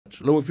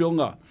Lau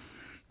fionga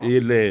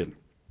le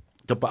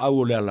tapa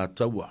au le ala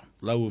taua.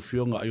 Lau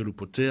fionga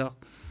Aiolupotea,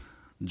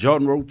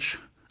 John Roache,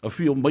 a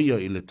fio maia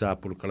i le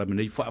tāpuru kalame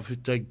nei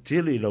whaafitai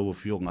tele lau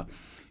fionga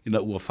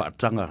ina ua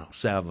whaatanga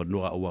Savea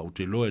noa awa o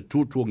te loe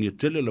tūtuangi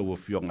tele lau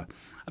fionga.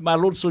 Ma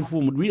lor soi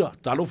fu muia,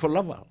 talo fa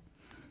lava.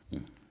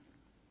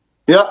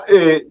 Ya,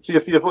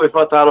 fia po e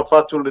whataro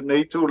whatu le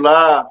nei tū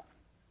la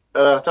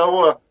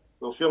taua,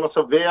 o fionga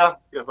Savea,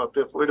 ia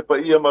whape po e pa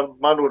ia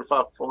manu le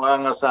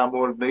whaafonganga sa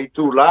mo le nei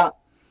tū la,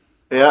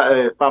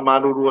 ia pa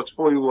manu rua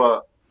tpo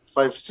ua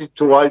 5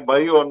 situ ai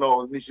mai o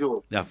no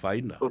nisio. Ya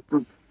whaina.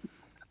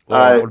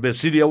 O le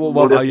siri awa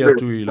wawai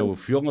atu i lau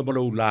fionga ma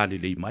lau lani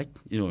lei mai.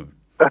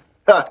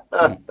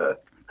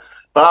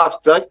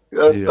 Tāftai,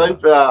 tai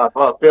pia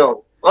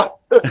whapeo.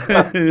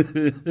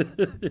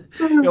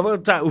 Ya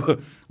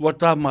wa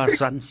ta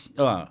masani,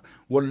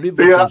 wa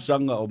liva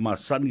tausanga o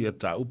masani e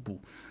ta upu.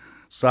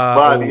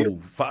 Sa o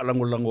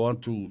whaalangolango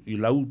atu i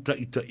lauta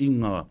i ta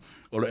inga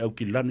o le au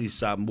ki lani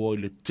sa mo i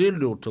le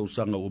tele o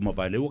tausanga o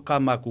mawaile. Wa ka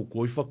mako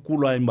ko i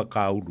whakula e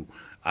makauru.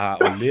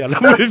 O lea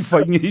la me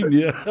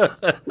whaingi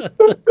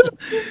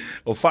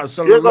o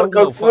whaasala lau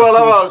o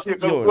whaasala.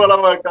 Ka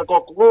kuala ka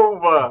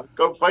kokuma,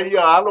 ka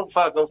whaia alo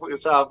whaka fu e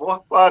sa moa,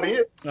 pari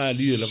e.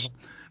 Lie lava.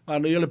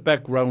 Ana ia le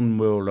background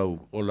mo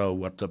o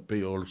lau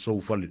atape o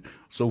so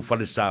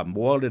fale sa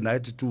moa le na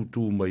te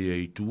tūtū mai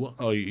e i tua,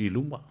 i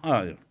luma.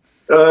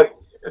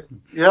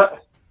 Ia,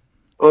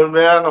 o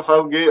mea nga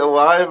whaunge o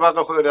ai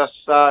waka fu e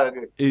rasa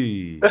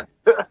e.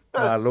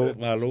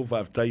 Malo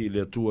whaftai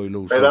le tua i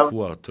lau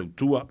sofua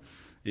tautua.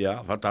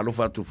 Ia, whatalo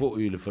whatu fo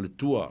i le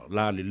whaletua,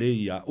 la le le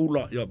ia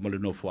ula, ia male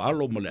no fo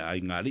alo, male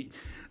ai ngari.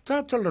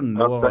 Tātala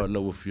noa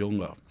lau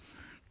fionga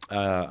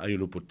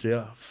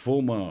Aiolupotea,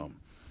 former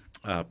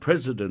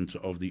president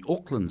of the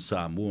Auckland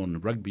Samoa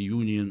Rugby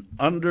Union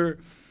under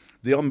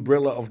the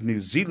umbrella of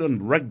New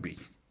Zealand Rugby.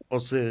 O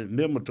se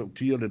mea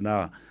matautia le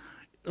nā,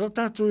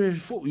 tātou e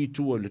fo i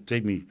tua le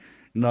teimi,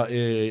 na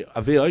e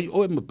avea ai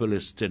o e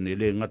mapelestene,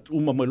 le ngat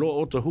umamelo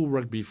o tahu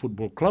Rugby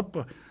Football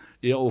Club,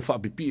 ia o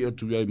whaapipi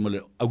atu iai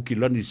male au ki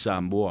lani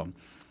Samoa.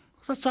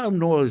 Sa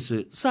noa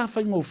se, sa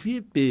whaingo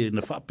fie pe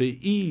na whaape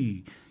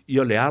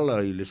ia le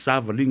ala i le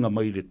sāwalinga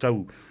mai le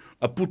tau,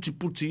 a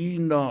puti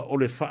ina o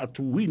le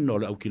whaatuina o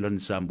le au ki lani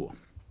Samoa.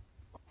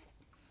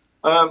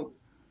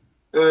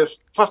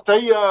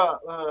 Whaftaia,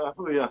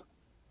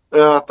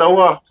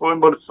 taua, fo e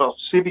mo le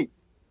whaasiri.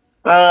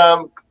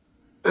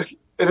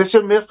 E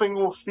rese mea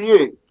whaingo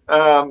fie,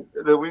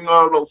 le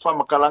winga lo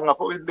whamakalanga,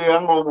 fo i le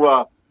ango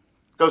ua,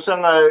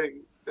 kausanga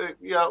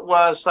ia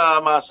wa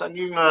sa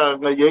masangi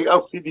nga ye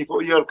au fidi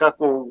fo ia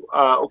kako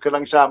o ke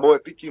lang sa mo e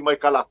piki mai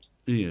kala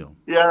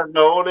ia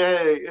na ole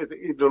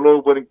i de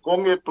lo boring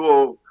konge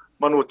to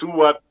manu tu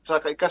wa sa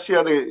kai kasi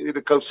ale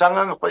de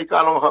kausanga nga pai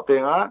ka long ha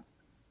penga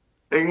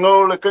e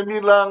ngo le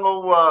kanila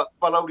ngo wa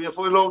pala dia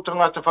fo lo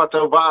tanga ta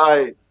fata ba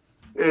ai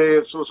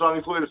e so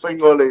sangi fo le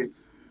fingo le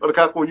o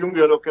kako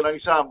yungi lo ke lang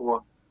sa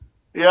mo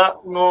ia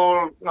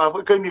ngo nga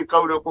fo kai ni ka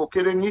ko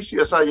kere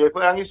ngisi sa ye fo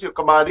angisi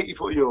kamari i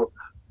fo yo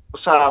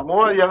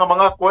Samoa yang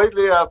mga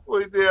koile a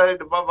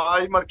de baba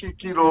ai marki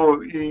kilo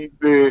i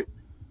de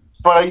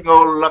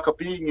final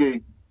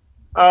lakapingi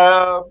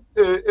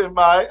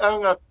mai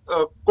anga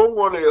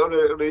kongole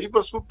ole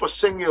iba super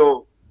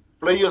senior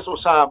players o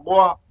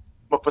Samoa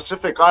ma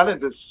Pacific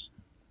Islanders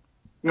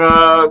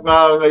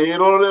nga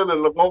yero le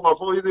longa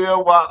foi de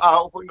wa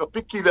a foi no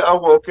piki de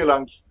awa o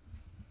kelangi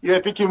ye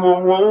piki mo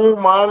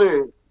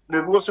male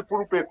le rua se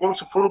furu pe con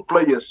se furu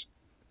players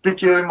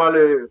piki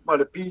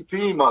male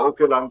PT ma o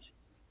kelangi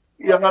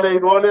ia ngale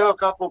role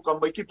ka ko ka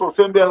mai ki po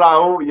fembe la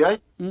o ia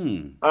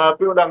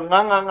pe o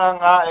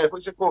nga e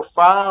foi se ko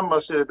fa ma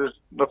se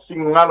na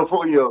fingalo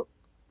fo io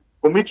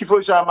o miki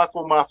foi sa ma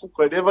ko ma fu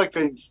ko de vai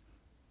kai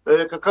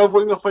ka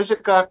foi nga foi se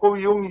ka ko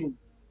yungi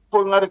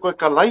po ngare ko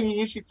ka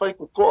lai isi fai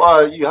ko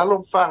i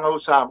halong fa nga o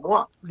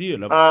Samoa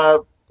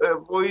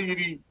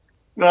foi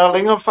na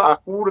lenga fa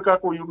ku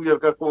ka ko yungi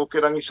ka ko ke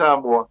rangi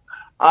Samoa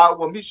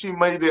o misi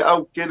mai de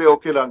au kele o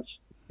kelangi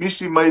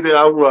misi mai de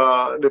au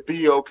de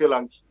pi o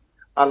kelangi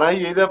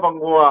alai ele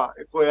bangoa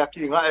ko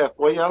yaki nga e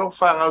ko ya no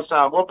fanga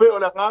sa mo pe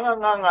ola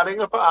nga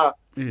renga pa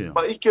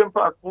pa ikem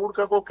pa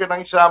kurka ko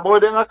kenang sa mo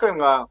de nga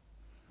kanga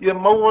ye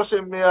mau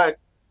se me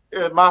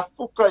ma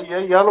fuka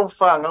ye ya no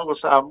fanga o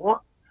sa mo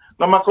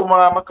na ma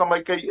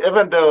mai kai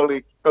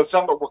eventually ko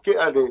samba ko ke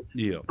ale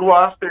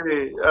dua fe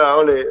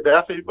ole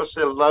da fe pa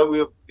sel la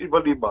i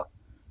baliba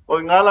o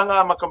ngala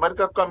nga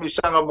makamarika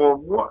kamisanga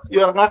mo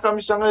ye nga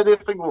kamisanga de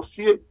fingo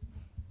fie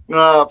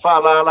nga fa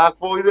la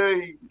ko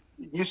ile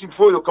isi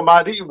foi o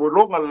kamari i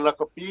wolonga la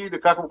kapi de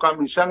kako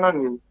kamisanga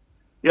ngi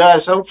ya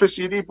sa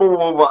fesiri po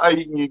wa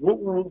ai ngi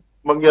gu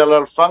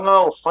mangiala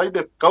fanga o fai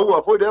de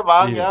kaua foi de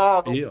va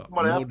ya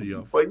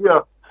foi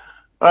ya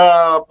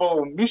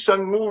po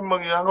misangu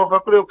mangianga fa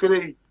creo que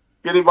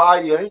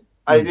vai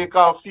ai de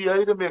ka fi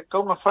ai de me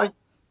kaunga fai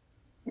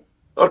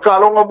o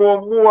kalonga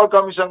mo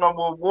kamisanga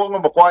mo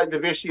nga kwa de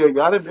vesi ya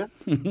de me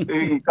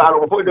e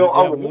kalonga foi de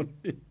au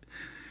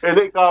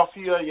ele ka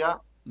fi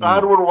ya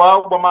Ngaro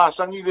wa ma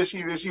sangi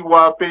desi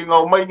wa pe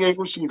ngau mai ngai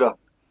kusira.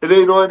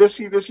 Ele ro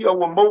desi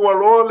au mo wa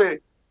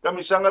lole.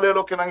 Kami sanga le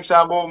lo kenang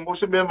Samoa mo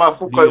se me ma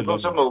fuka e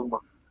sanga uma.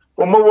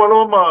 O mo wa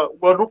lo ma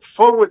wa look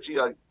forward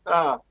to ai.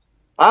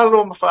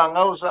 Alo ma fa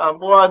ngau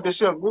Samoa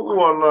desi ngu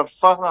wa na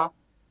fa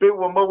pe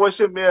wa mo wa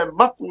se me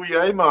maku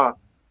ia ma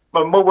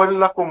mo wa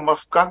la ko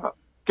mafkanga.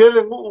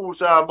 Kele ngu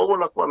sa mo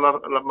la ko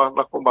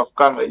la ko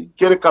mafkanga.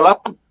 Kele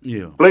kalapu.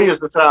 Players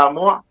sa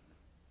Samoa.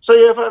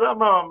 Saya fara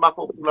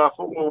mako la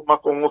fongo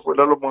mako ngofo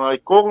dalo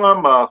mga ikonga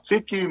ma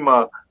fiki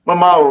ma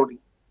maori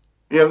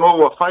ia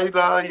ngo wa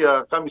Faiva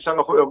ia kami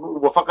sanga fo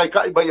wa fakai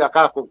kai ba ia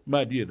kako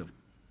ma dia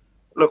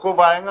le ko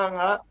vaenga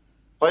nga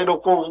Faiva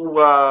ko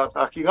wa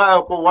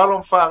akinga ko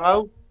walon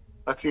fangau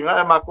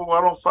akinga mako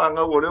walon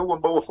fangau o le wo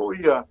mbo fo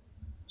ia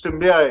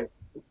sembiai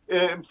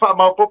fa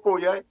ma popo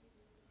ia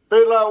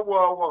pela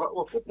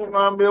wa fuku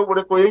nga me o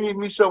le ko yengi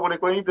misa o le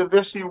ko yengi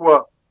vesi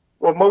wa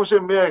o mause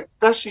me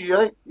kasi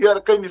ai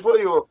ia kai mi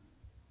foi o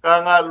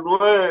ka nga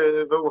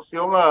lue do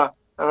fionga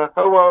ka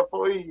kawa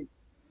foi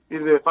i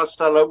le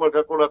fasala wa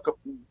ka kola ka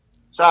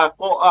sa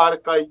ko ar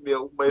kai me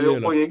o mai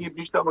ko yengi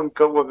vista man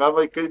ka wa nga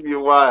vai kai mi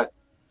wa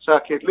sa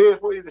ke le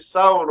foi de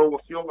sa o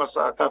do fionga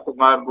sa ka ko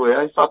nga lue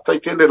ai fa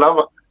tai tele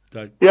lava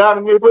ia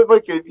ngi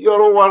foi ke i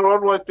ro wa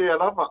ro te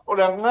lava o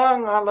le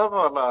nga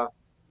lava la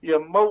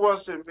ia maua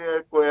se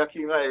me ko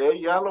aki nga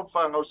ia lo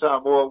fa nga sa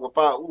mo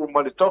pa u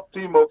ma le top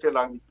team o ke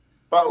langi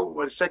pa o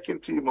second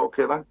team o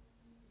ke lang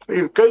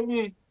i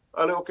kaini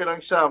ale o ke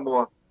lang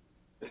Samoa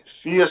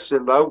fia se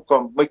lau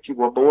ka maiki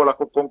wa bola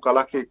ko konka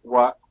lake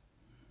wa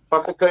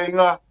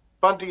pakakainga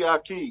pandi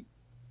aki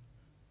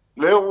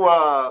leo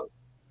wa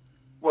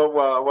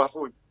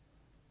fui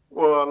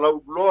wa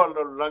lau loa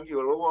la langi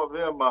o loa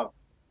vea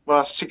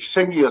ma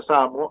siksengi a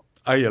Samoa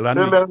Ireland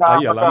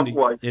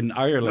in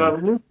Ireland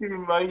misi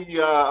mai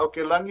o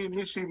ke langi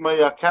misi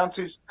mai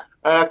counties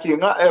aki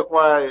nga e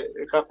kwa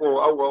e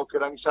kako au o ke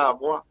lang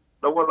Samoa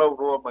lau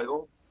roa mai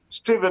o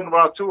Stephen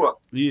Ratua.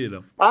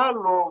 Ia.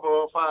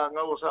 Alo fa nga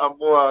o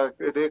Samoa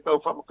ke de ka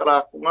fa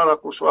kala ngala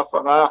ku swa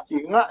fa nga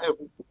ki nga e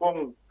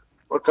kong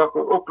o ka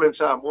ko Auckland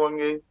Samoa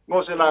nge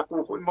ngo se la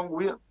ku fo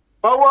manguia.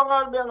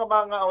 Pawanga me nga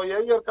manga o ia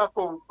ka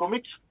ko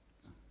komik.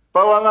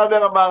 Pawanga me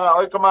nga manga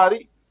o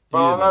kamari.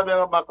 Pawanga me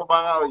nga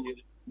manga o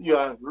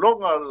ia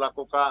longa la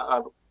ko ka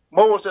alo.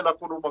 Mo se la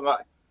ku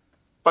manga.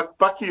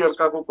 Paki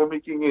ka ko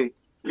komik nge.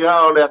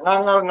 Ya ole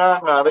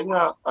nga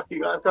ringa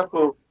akinga ka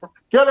ko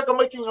kele ka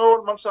making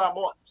on man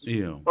Samoa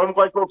on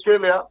kai ko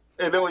kele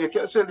e leo ye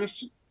ke se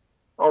lisi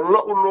on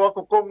lo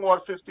ko ko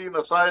 15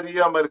 aside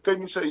ya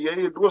americani se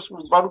ye duas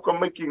baru ka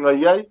making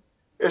ai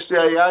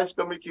SEI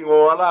ka making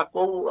o ala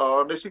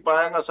ko nesi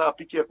paanga sa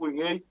piki ku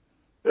ngai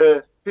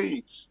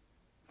peace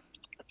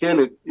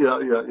kele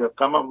ya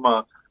kama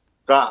ma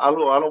ka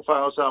alo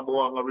fa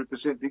Samoa nga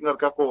representing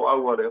ka ko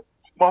aware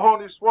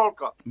Mahonis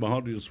Walker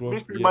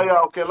misi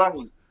maya o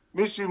kelangi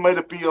misi mai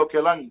de pio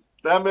ke langi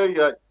la me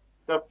ya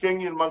ka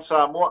kengi man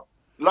Samoa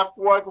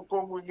laku ai ko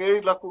kongu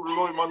ngei laku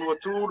loi manu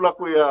tu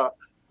laku ya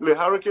le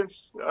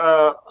Hurricanes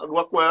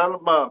laku ala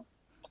ma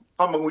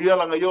famanguia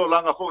langa yo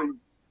langa foi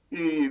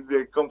i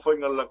de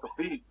konfoinga la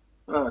kapi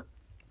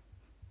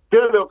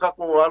kele o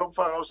kako alo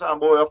fa o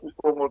Samoa ya ku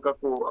kongo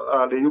kako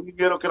le yungi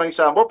ngero ke langi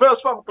Samoa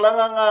pes fam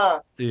klanga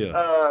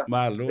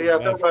malo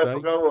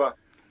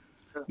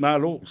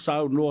malo sa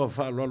no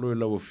fa lo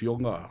lo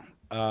fionga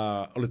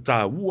le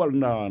tāua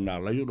na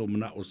la yo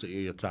na o se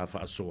e tā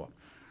whaasoa.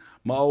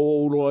 Ma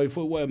o lo ai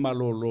fo wa ma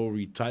lo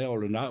retire o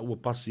le na o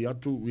pasi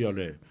atu ia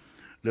le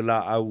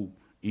la au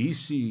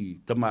isi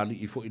tamali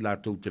i fo i la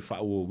tau te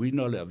wha o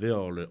wina le avea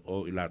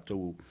o i la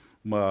tau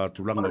ma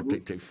tulanga o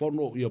te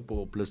whono ia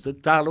po pleste.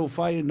 Tālo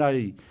whai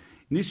nei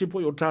nisi po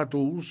i o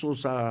tātou uso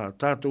sa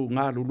tātou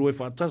ngā lulue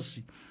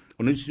whaatasi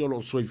o nisi o lo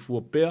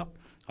soifua pea.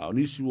 Au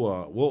nisi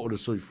wa o le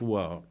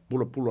soifua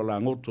pula la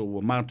ngoto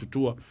wa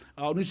mātutua.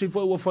 Au nisi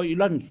wa whai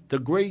ilangi. The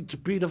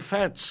Great Peter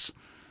Fats.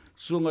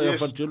 Sunga ia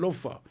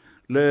whatilofa.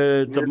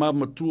 Le te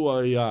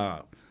mamatua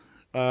ia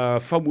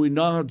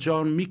whamuina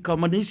John Mika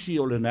Manisi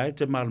o le nai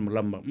te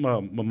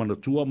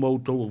manatua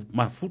mautou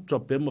mafuta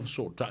pe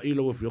mawso ta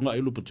ilo wa whionga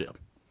Aiolupotea.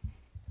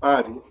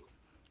 Ari.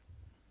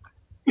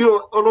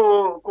 Io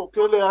olo ko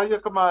kele aia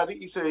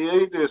kamari i se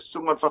ei de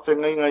sunga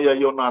whawhengainga ia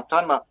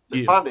Ionatana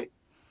le whale.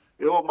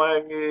 Eo mai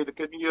nge le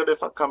kemia le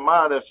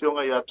whakamare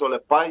fionga ia tole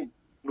pai,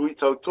 lui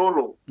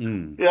tautolo.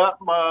 Ia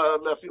ma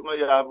le fionga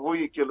ia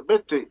vui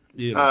kilomete,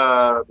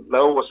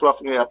 la ua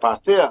swafinga ia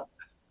pātea.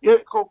 Ia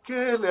ko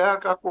ke le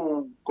aka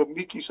ko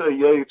miki sa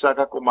ia i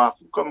taka ko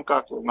mafuka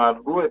mka ko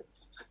ngā rue.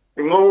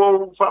 E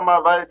ngō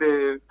whama vai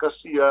de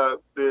kasia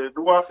de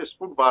dua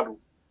fespun valu.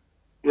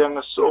 Ia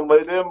ngā so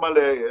mai le ma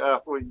le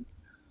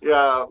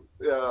ia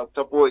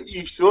tapua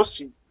i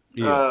fiosi.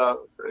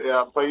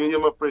 Ya pai ia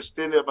ma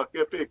presidente ma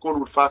ke pe ko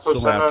lu fa ko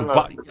sa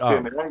nga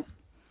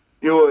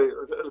yo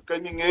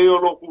kani nge yo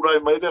lo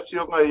kurai mai da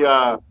fio nga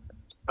ya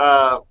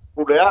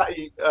pulea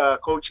i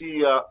coach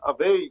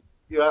ave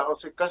ya o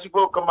se kasi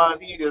po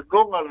kamani de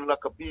ronga la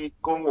kapi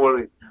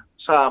kongole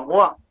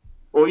Samoa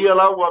o ia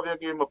la wa ve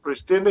ke ma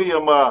presidente ia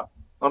ma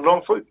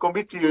Anong foi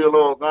committee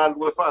lo nga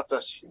lua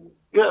fatas.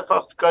 Ia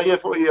kaya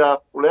fo ia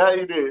ulea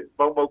ide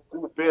mau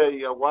ku pe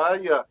ia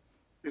waia.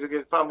 Ide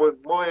ke fa mo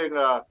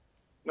nga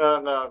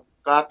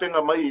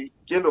kapenga mai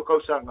kelo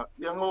kausanga.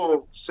 Ia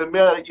ngo se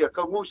mea ia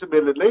ka ngu se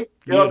belele.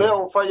 Ia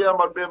leo fa ia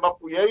ma be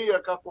mapu ia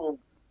ka ko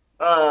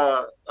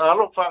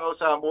alo fa o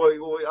sa mo i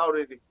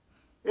already.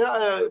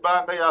 Ia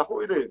ba nga ia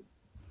ho ide.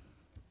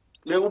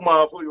 Le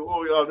uma fo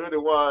o ia ne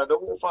wa da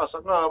u fa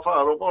sanga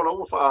fa ro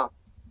lo fa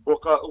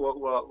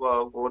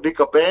o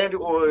dika band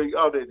o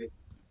already.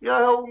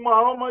 Ia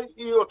uma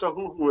I o ta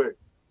huhue.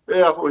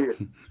 E a foi.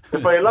 E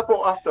fa ela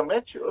ko after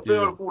match, o pe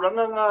o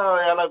kuranga nga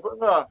ela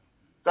nga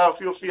ka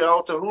fio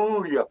o ta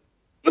huia.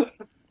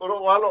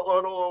 Oro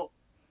alo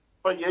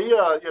fa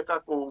ia ka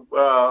ko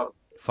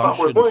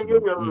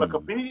functions la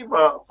kapi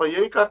ma fa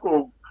ia ka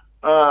ko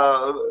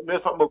me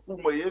fa mo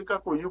kuma ia ka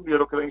ko yugi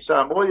ro kren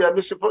sa mo ia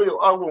me se foi o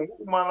awu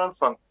uma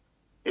fan.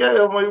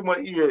 Ia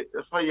mai ia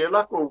fa ia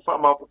la ko fa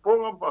ma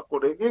ponga pa ko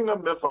de nginga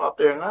me fa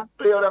penga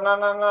pe ora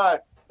nga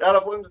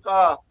ela foi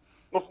ka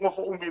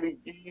ngofo umiri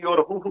I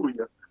ora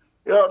huhuia.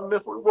 Ia me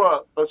foi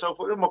wa sa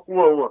foi ma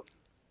kuwa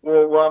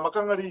wa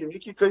makangari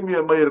niki kai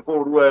me mai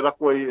ko rua la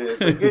ko ia.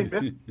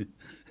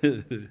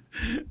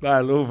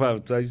 Ba lo fa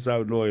tai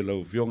sa no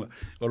lo fionga.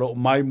 Lo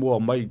mai mo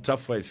mai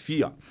tafa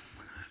fia.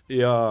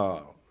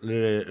 Ia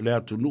le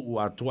atunu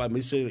atoa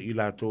mise I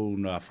lato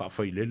na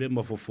whawhailele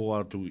ma fofo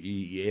atu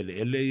I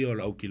ele o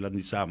lau ki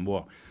lani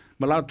Samoa.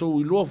 Ma lato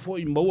I loa fo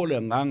I maua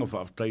le nganga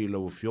whawhtai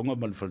lau fionga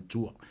ma le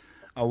whaltua.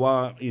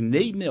 Awa I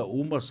nei mea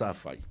uma sa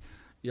whai.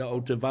 Ia o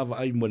te wawa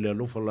ai ma le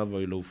alofa lava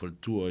I lau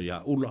whaltua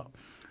ia ula.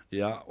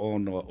 Ia o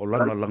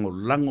lana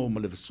lango ma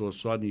le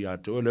whasoaswani ia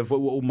te o le fo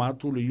ua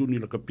umatu le uni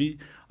la kapi.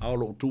 A o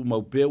lo tu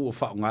maupea o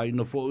wha ngai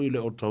na fo I le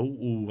o tahu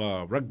u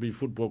Rugby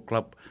Football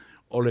Club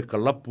o le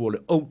kalapu o le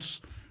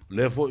Oats.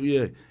 Le fo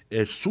ie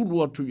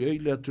sulu atu ie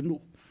le atunu.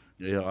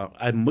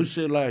 Ai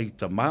muse la I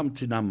ta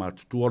mamtina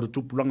matutua le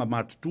tupulanga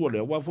matutua le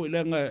wafo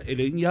ile nga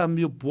ele inga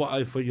mio pua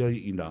ai whaia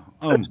ina.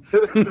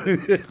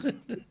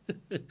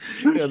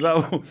 Ia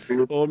rao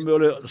o meo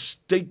le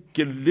steak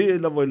ke le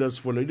la vai le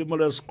asfola ile ma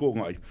le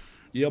askongai.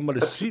 Ia ma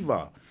le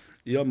siva.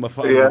 Ia ma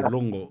wha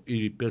longo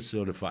I pese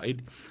o le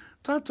whaidi.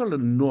 Tata le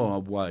noa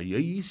wai ia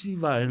isi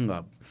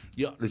vaenga.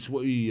 Ia le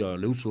swa I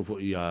le uso fo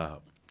I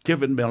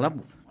Kevin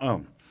Melamu.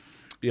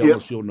 Ia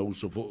masio na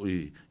uso fo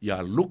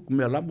ia look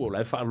me lamu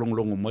la fa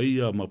longo mai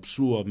ma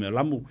psua me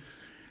lamu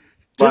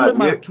tele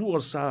ma tu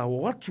sa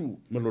watu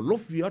me lo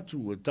lofi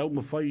atu tau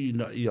ma fai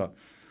na ia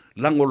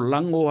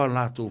lango a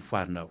lato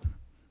fana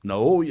na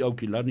o ia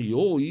kilani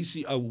o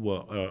isi au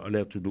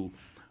ale tu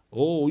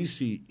o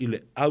isi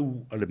ile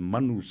au ale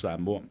manu sa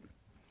mo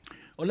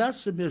o la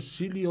se me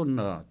silio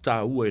na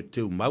tau e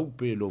te mau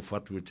pe lo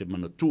fatu te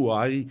mana tu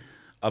ai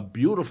a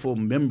beautiful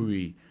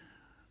memory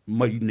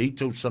mai nei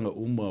tau sanga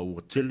uma o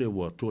tele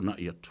wa tōna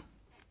I atu.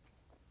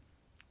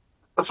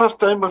 The first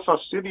time I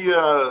first city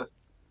o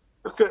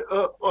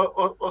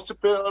se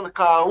pe o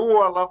ka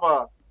ua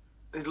lava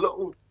I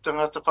lau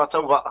tangata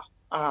whatau waa.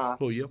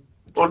 Oh, yeah.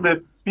 O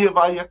le pia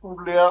vai aku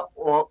lea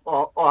o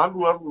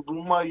alu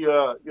ruma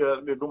ia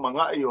le ruma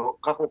ngai o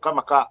kako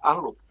kamaka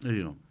alo.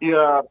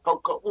 Ia ka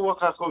ua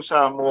kako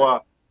sa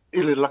moa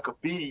I le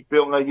lakapi pe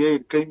o ngai e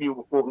kaimi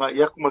o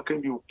ngai aku ma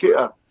kaimi o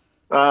kea.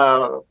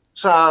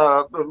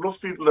 Sa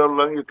lofi le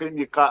langi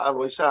kaimi ka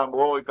alo sa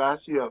moa o ka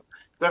sia.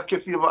 That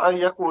ke fia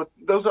vai aku,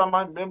 those are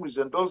my memories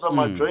and those are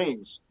my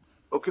dreams.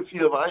 O ke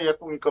fia vai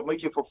aku ka mai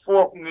ke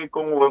fo ngai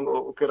kongo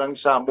o ke rangi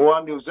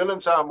Samoa, New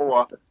Zealand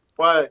Samoa.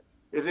 Wai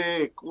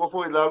ere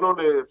kuofo I lalo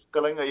le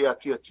kalanga ia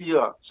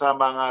tia sa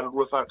manga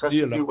lua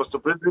whakasi. He was the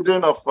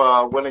president of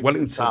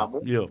Wellington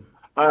Samoa. Yeah.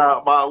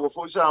 Ma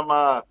uofo sa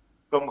ma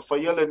kama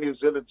whaiale New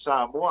Zealand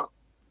Samoa.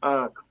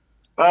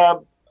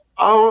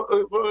 Au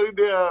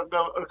idea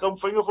kama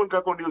whaingofon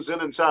kako New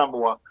Zealand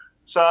Samoa.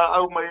 Sa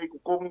au mai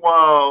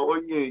kukongwa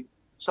oinye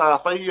sa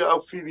whaia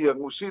au whiria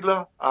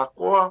ngusila a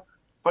koa.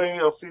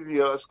 Whaia au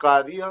whiria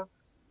skaria.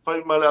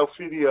 Whai male au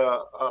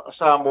whiria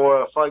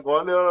Samoa. Whai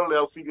ngoale le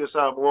au whiria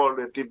Samoa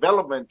le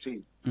development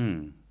team.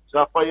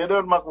 Sa whaia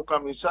rea mako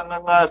kamisanga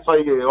ngai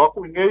whaia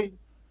oku ngei.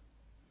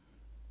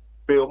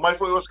 Peo mai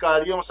whai o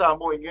skaria ma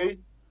Samoa ngei.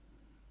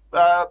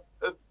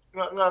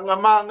 Nga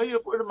maa ngai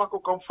whai mako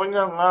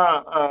kamwhainga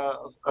nga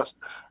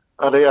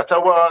are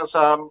atawa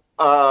sa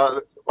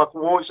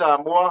makuoi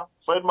Samoa.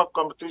 Whai mako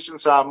competition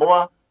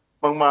Samoa.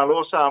 Mang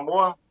malo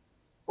Samoa.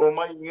 O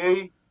mai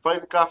ngei. Whai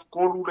kaf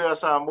kolu lea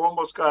Samoa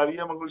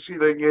moskaria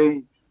mangusira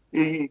ngei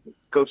I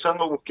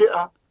kausanga o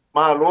kea.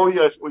 Malo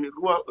ia o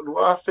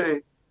lua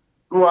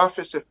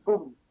afe se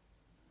furu.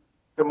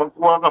 Ke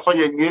mangkua nga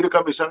whai ngei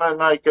ka misanga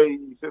ngai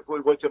kei se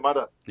fui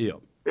Waitemata. Ia.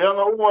 Ea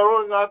nga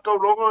umaro nga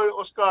kaulonga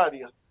o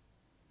Oskaria.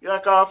 Ia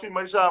ka afi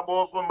mai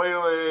Samoa wha mai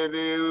o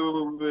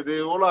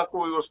e ola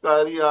ko I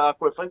Oskaria a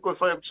koe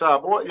whai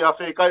Samoa. Ia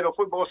whai kairo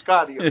fui mo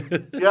Oskaria.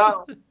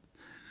 Ia.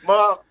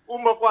 Ma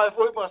uma whai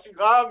fui ma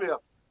singamea.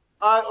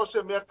 I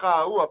also mea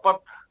ka ua,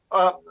 but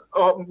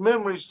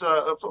memories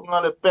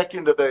ngale back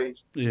in the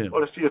days. O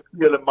le fia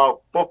le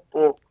mau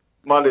popo,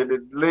 ma le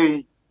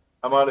lei,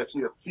 amale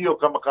fio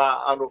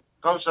kamaka ano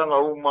kausanga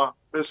uma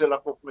pese la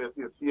ko me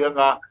fia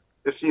nga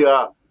e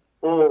fia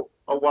o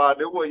awa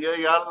le o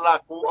ye ala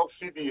ko au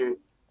fidie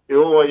e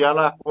o ya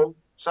la ko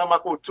sama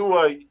ko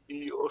tua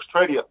I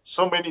Australia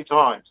so many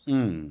times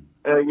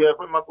ye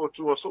ko mako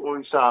tua so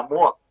o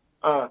Samoa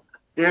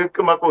e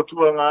ko mako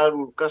tua nga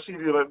ru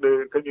kasiri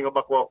de kaninga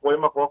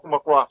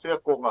mako afia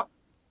ko nga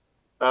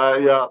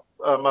ya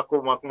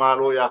mako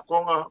malo ya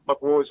konga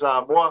mako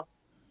Samoa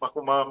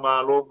mako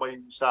malo mai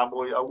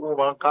Samoa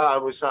au ka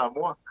au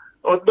Samoa.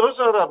 Oh, those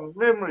are the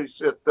memories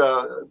that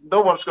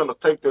no one's going to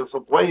take those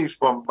away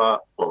from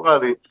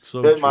Pongari.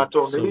 So true.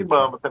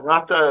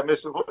 Matangata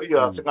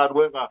mesoia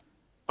tingaruenga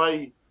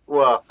pai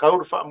wa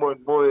kaurfa mo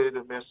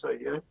de mesa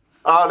ye.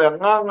 Le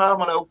nganga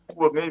mana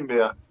ku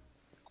ngeimea.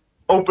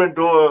 Open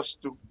doors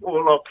to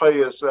all our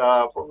players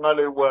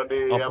Pongale wa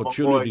de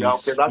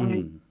opportunities.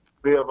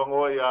 Be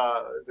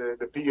vangoya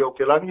the PO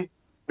Kelangi,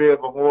 be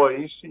vangoya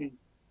isi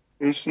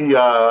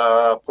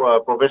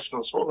for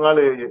professionals so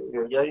ngale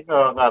ya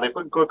ngare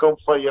ko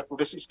fai aku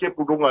desi ske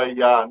pudunga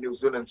ya New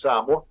Zealand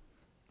Samoa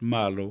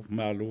malo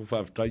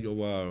fa tai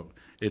wa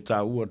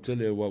ua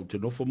tele wa te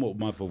no fomo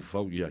ma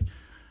fo ya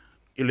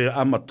ile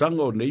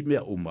amatanga nei me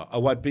uma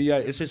awa pe ya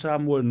ese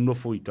Samoa no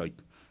fo itai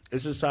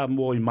ese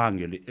Samoa I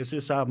mangele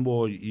ese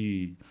Samoa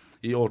I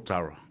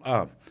Otara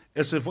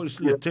ese fo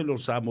le telo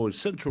Samoa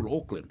Central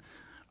Auckland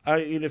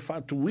ai ile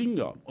fa tu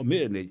winga o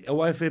me nei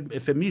awa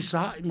fe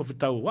misa I mo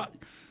fitau wa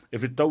e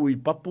fitau I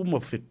papu ma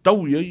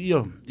fitau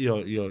ia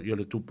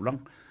le tupulang.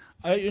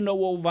 Ai ina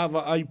o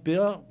vava ai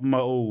pea ma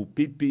o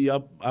pipi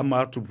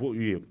ama atu fo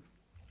I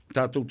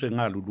tātou te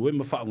ngā lulu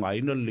ma wha ngā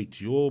ina le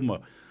tio ma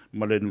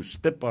le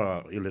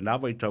newspaper I le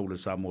nawa I tau le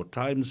Samoa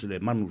Times le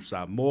manu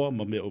Samoa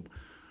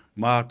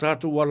ma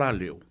tātou wala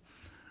leo.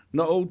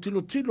 Na o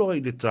tilo ai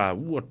le tā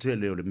ua te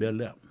leo le mea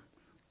lea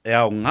e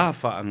au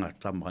ngā wha anga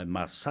tamai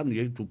ma sani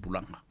ei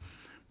tupulanga.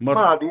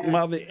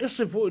 Ma ve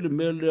ese fo I le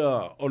mea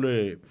lea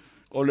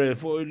ole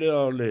foi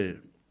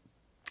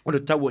le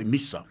tau I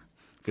misa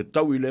fe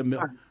tau I le me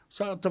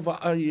sa tava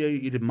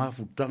ai I le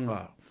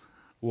mafutanga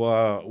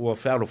wa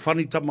falo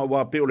fani tama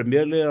wa pe ole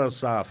mele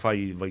sa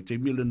fai vai te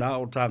mile na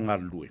o tanga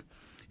lui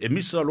e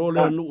misa lo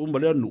le nu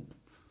umale nu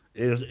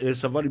e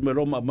sa vali me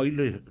roma mai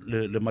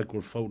le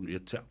microphone e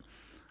ta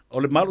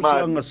ole malu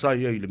sanga sa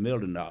I le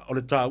mele na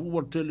ole ta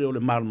u tele ole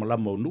mal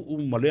malamo nu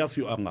umale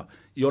afio anga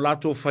I o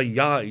lato fai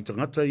ya I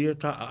tangata ye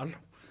ta ala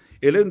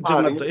ele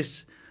tangata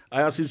es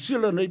ai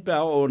asisila nei pe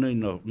o nei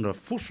na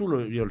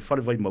fusula I le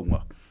fale vai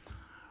maunga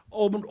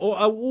o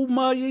au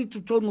mai tu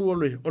tonu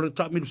ole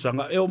tamilu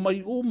sanga e o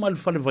mai o mal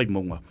fale vai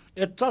maunga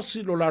e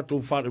tasi lo lato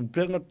fale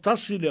penga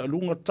tasi le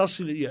alunga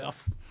tasi le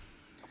af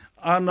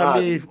ana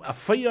le a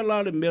faia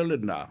la le mele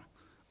na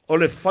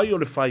ole fai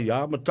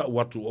a mata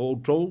watu o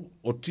to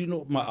o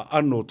tino ma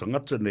ano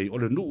tangata nei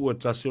ole nu o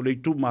tasi ole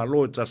tu ma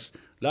lo tasi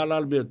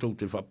la me to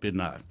te fa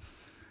pena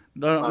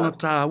na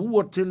ta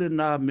ua tele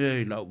na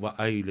me la wa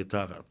ai le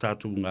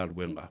tatu ngā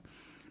ruenga.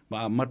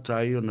 Ma mata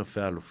ai ona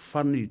whalo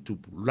whani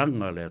tupu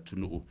langa le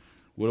atunu.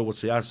 Wera wa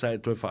se asa e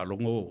toi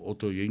whalongo o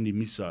to yeini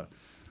misa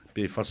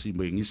pe whasi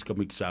mo ingiska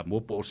miki sa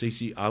mopo o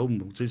seisi au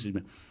mo seisi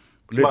me.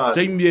 Le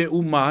teimie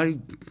umai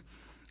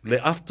le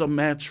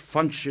aftermatch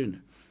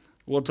function.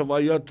 Wa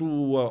tawai atu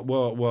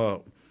wa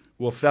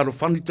whalo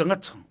whani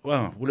tangata.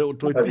 Wale o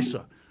toi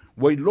pisa.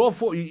 Wai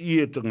lofo I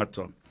e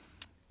tangata.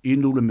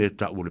 Inu le me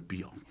ta ule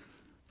pia.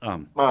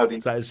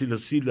 Sa e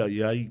sila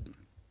iai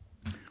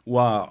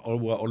wa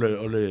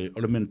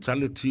ole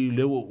mentality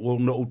le o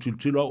no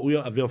utilo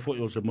uia avea foi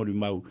o se mori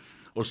mau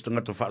o se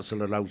tangata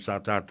whaasala lau sa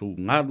tātou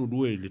ngā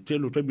lurue le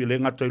telo te mi le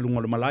ngata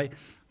ilunga le malai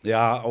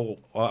ya o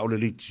le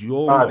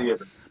litio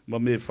ma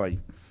me fai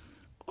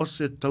o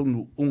se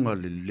taunu unga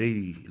le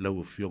lei lau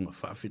o fionga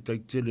whaafitai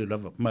tele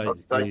lava mai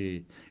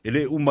e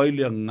le umai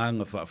le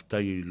nganga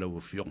whaafitai lau o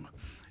fionga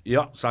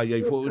ia sa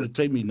iai fo le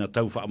taimi na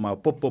tau wha ma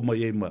popo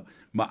mai e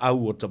ma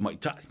au o ta mai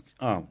tai.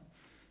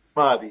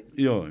 Mari.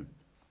 Io.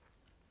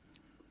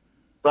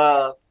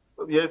 Ba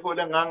iai fo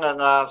le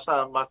nganga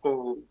sa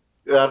mako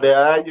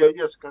le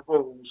ia ska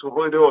ko so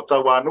hoi o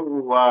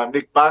tawanu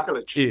Nick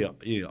Barkley. Ia.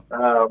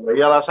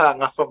 Ia la sa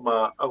ngafa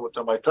ma au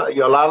ta mai tai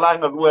ia la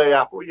nga lua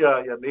ia ko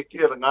ia Nick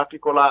ia ngaki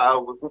ko la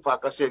au ku fa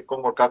ka se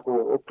kongo ka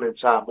ko Auckland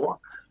Samoa.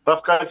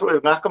 Ba ka fo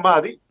ngaka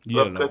mari.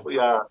 Ba ka fo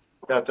ia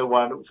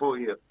tawanu fo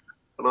ia.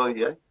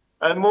 Yeah.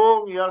 And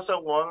more, you also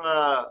want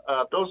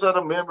those are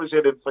the memories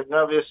that in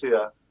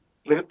Faiva,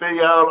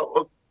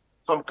 Lipeya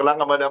from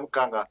Kalanga Madam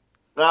Kanga.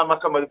 Now,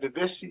 Makamari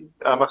Besi,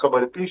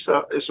 Makamari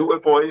Pisa, is who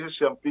boys,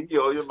 Champini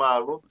or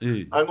Yamaru.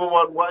 I know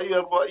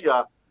what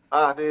ya,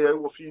 they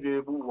will feed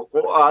a boo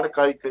or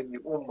Arkai can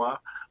you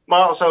uma.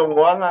 Mausa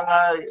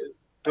Wanga,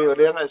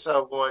 Peorena is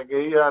going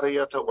a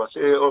area to was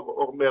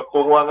or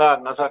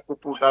Mercoanga, Nasaku,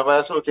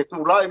 Navaso,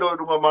 Tekulai, or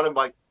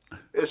Malamai.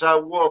 Esa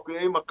walk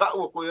e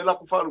makau ko ela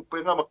ku faru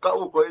penga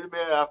makau ko ele me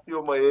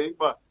afio mai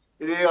ma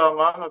ile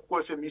anga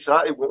ko se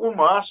misa e wo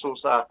maso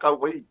sa ka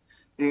wei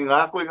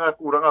inga ko inga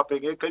kuranga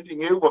penge ka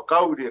dinge wa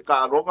kau ri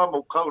ka ronga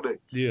mo kau de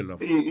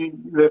I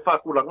le fa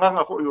kulanga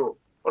nga fo yo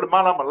o le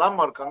mala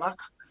malama ka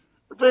ngaka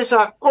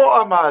Pesa ko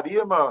amari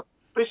ma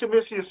pesa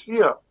me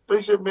fia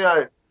pesa me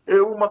ai e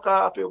uma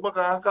ka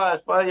ka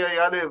fai ai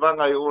ale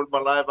vanga i ol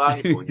malai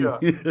vangi po ia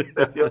e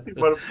fia ti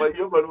mal mai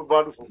eu mal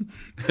balu fo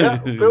ya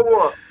pe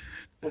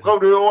o kau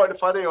de o de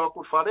fare o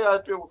ku fare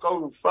ai pe o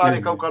kau fare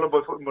kau kala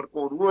bo fo mar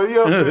ko ru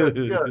ia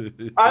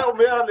pe ai o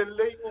me ale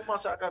le o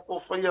masaka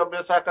ko fai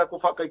me saka ko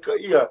fa kai ka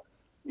ia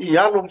I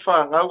alum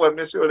fa nga wa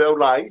me se o le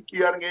lai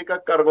ki ar nge ka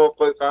kargo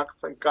ko ka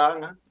fa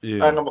kanga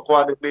anga ma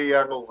kwa de le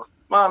anga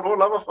ma lo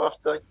lava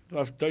faftai.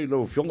 Faftai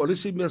lo fiong o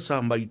lisi mea sa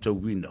mai tau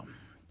wina.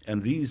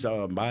 And these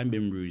are my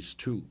memories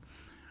too.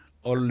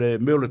 O le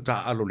meo le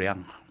ta alo le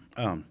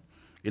anga.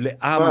 I le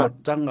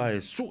amatanga e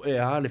su e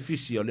a le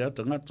fisi o le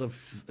atangata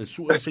e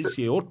su e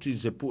seisi e oti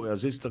se pu e a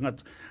seisi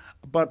tangata.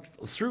 But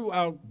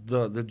throughout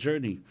the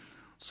journey,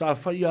 sa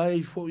fai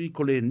ai fo I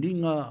ko le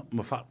ninga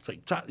ma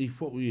whaatai tai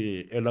fo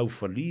I e lau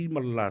whali ma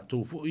la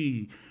tō fo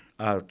I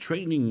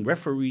training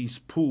referees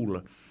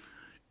pool.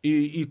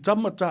 I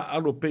tamata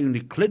alo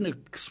peni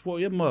clinics fo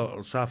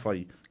ema sa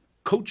fai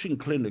coaching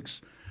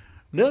clinics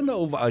lena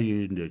over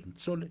ai ne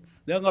so le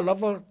nga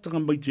lava tanga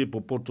mai te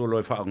popoto lo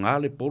e fa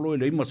ngale polo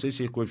le ima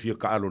se ko fia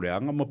ka alo le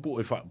anga ma pu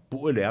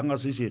e le anga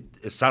se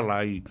e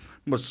salai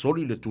ma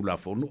soli le tu la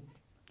fono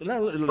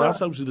la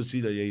sa usi de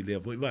sida ye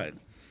le foi vai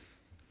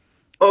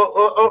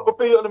o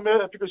pe o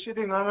me piko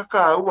sidi nga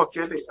ka wa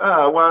kele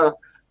wa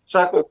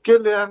sa ko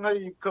kele anga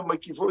I ka mai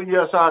ki fo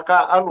ia sa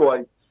ka alo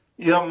ai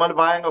ia man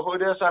vai nga ho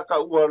dia sa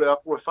ka ua le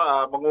aku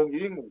fa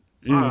mangongi ingu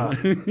I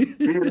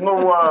no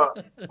wa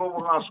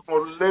so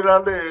le la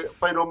le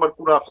pai no mar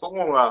kura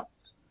fonga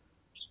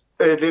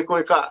e le ko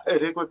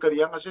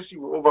karianga se si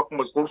o ba ko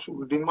mal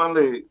kursu di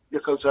male ia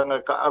ka sanga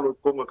ka alo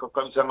ko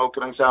ka sanga o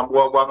kirang sa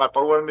wa nga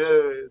pa wa me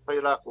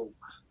pai la ko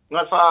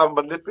nga fa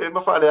man le pe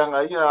ma fa le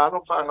nga ia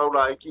no fa nga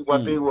la ki wa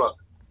te wa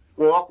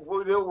ko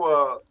ko le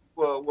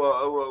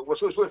wa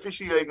so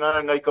fisi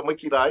nga ka mai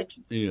ki la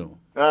ki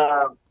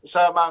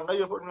sa ma nga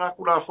yo nga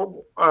kula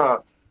fo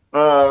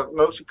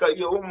nga usika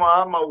I o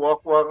ma wa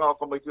ko nga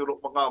ka mai ki ro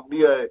nga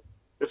bia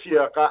e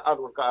fia ka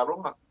aro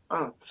nga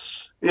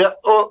ya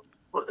o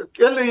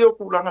kele yo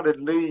kulanga de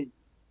lei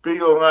pe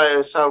yo nga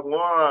e sa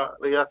ngoa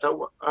le ata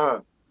o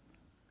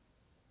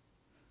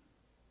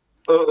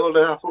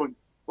le hafu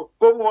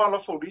ko mo ala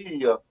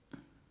folia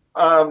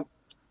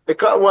e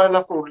ka wa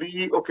la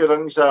foli o ke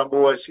rangi sa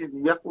mo si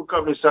ya ku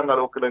ka mi sanga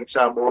o ke rangi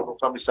sa mo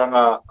ka mi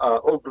sanga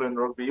Auckland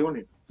Rugby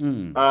Union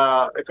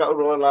e ka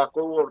ro la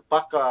ko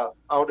paka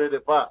au de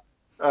pa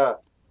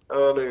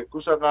le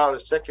kusanga le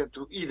second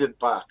to Eden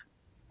Park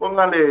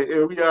pongale e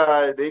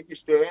uia de ki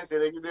stand e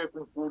le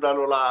ku da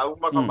lo la u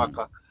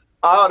maka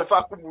le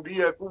fa ku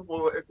mudia ku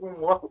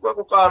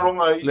ku ka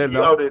ronga I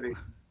au de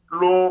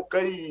lo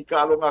kai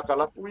ka longa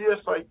kala pu e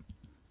fai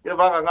e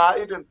va nga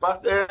Eden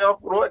Park e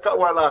ro e ka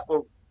wala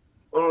ko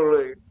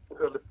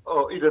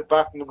o Eden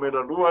Park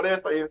numero 2 re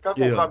fa ka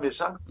ko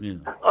kamisa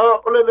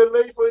o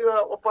le foi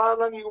o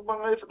palangi o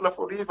manga la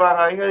fori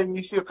va nga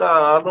inicio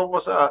ka no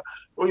sa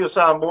o yo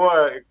sa mo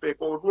pe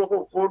ko du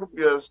ko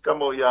ya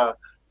skamo ya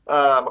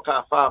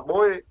maka fa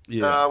mo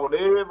o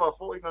le va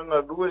foi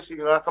nga du si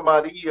nga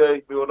kamari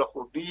e pe o la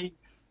fori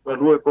va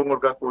du ko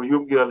ngor ko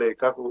yungi le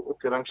ka ko o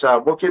kerang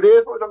sa mo ke re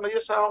foi nga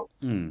ya sa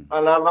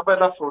ala la pa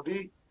la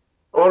fori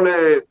o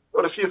le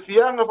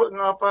fia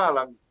nga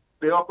palangi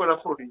pe o ko la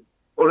fori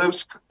o le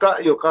ka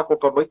yo ka ko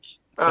ka mai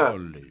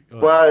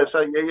wa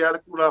sa ye ya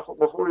ku la fo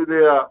fo le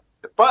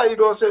pa I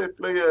do se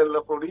play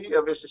la foli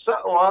a veces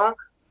sa o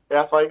e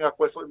a fa nga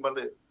ko fo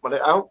male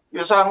au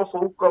ye sa ngo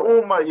fo ka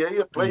o ma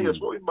ye players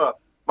fo ma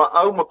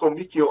au ma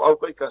komiki o au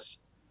kai kas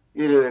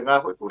I le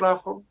nga ko ku la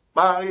fo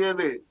ba ye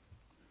le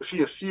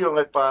fia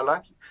nga pa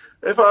la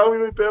e fa au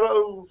mi pera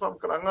u fam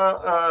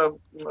kranga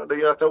le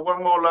ya ta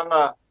wango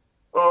langa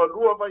o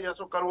lua ba ya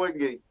so karwa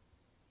nge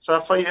sa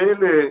fa ye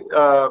le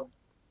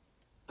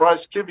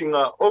prize giving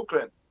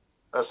Auckland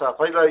sa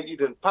faila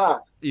Eden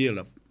Park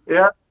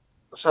ya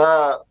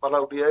sa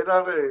palau dia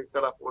ira le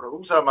kala por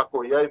usa ma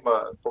ko yai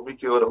ma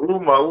komiki ora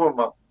uma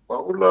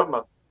ula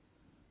ma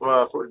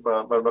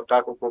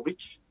ka ko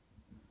komiki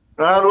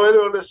na ro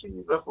ele si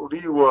la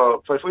furi wa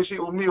foi si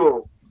umi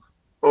o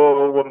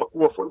ma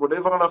ku foi o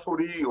leva la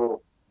furi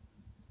o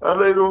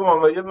ale ro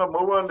ma yanga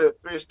mo le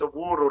festa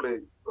woro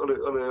le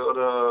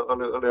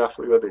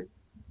afo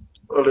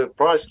le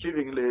prize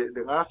giving le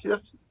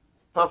ngafia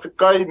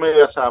Pafikai mai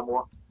a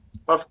Samoa.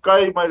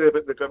 Pafikai mai le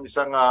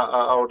kamisanga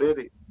a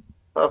Aoreri.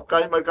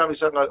 Pafikai mai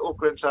kamisanga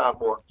Auckland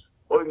Samoa.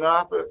 O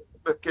nga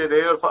pe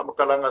kere fa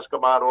makalangas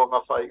kamaro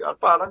nga fai. Al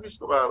parangis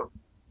kamaro.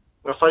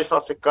 Nga fai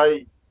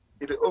pafikai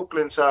I le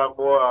Auckland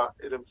Samoa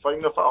I le fai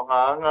nga fa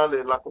nga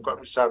le lako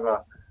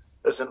kamisanga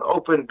as an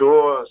open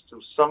doors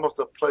to some of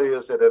the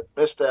players that have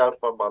missed out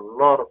from a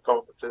lot of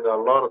competition, a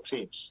lot of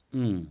teams.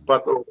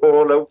 But o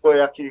le uko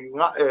yaki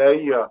nga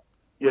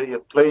ia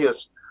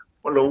players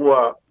lo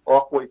o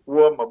ko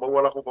ikua ma mo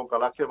wala ko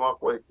kalake ma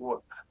ko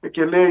ikua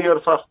ke le yer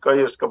fa ka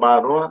yes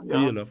kamaro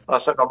ya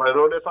asa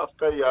kamaro le fa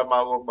ka ya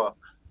ma ma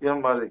ya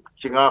ma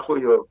kinga fo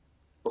yo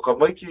o ka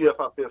mai ki ya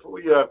fa pe fo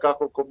ya ka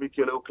ko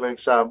komiki le Auckland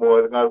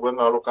Samoa nga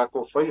lo ka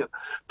ko fa ya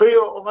pe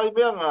o ngai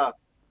me nga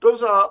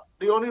those are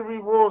the only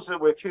rewards that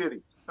we're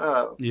carrying.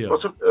 Yeah.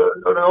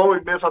 Oi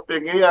me fa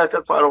pengea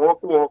ka fa ro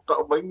ko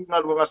ka mai nga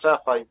lu nga sa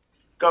fai.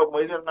 Ka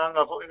mai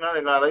nga fo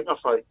nga rai nga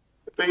fai.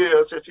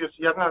 Pe se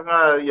fia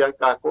nga ya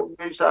ka ko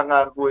ngai sa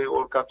nga ko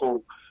o ka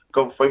ko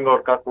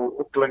whaingor ka ko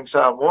Auckland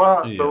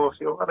Samoa to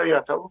fio nga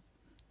ya tau.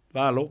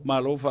 Malo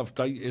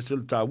whaftai e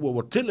sil tāua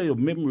wa tele o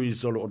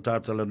memories o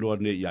tātala noa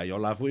ne ia o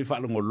la fui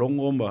whalongo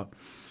longo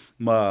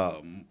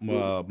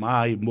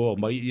mai mo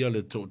mai ia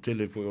le to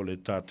tele foi o le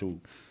tātou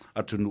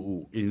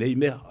atunu i nei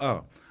mea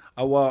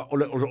awa o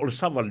le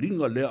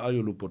savalinga le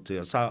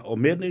Aiolupotea sa o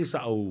mene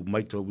sa au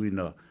maita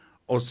wina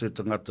o se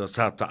tangata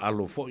sa ta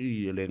alo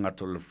foi e le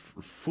ngata le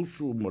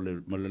fusu mo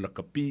le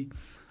lakapi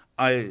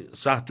ai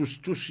sa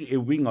tusi e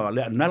winga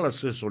le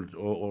analysis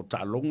o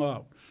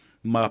ta'alonga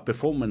ma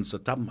performance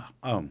tama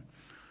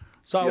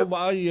sa o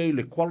vai e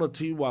le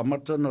quality wa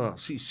matana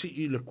si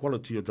le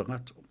quality o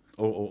tangata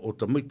o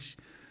tamiti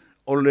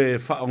o le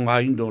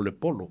whaongaino le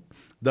polo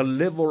the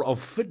level of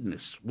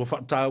fitness wa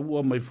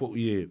whataua mai fo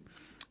e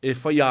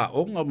whaia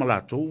onga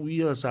malatou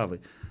ia save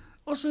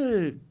o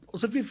se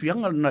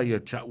whiwhianga nei e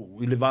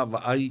tau i le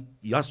vava ai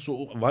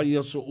vai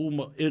aso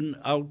uma in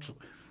out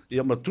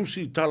ia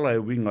matusi tala e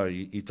winga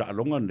i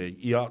ta'alonga nei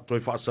ia toi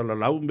whaasala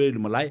lau me le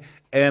malai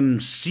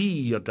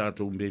MC a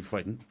tātou me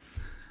whain.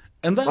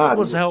 And that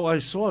was how I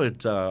saw it,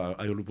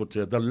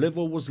 Aiolupotea. The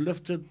level was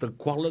lifted, the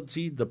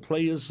quality, the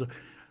players'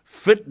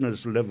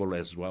 fitness level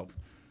as well.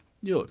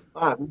 Yeah.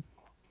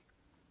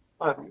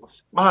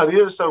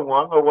 Maharia sa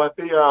wanga wa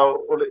pe a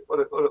o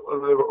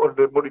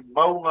le mori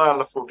maunga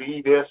la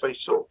fori de fa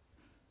so.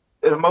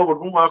 E mau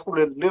runga ku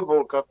le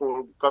level ka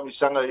ko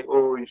kamisanga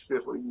o i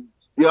fefo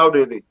i au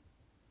de.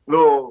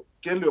 Lo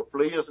kelio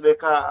players le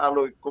ka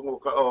alo como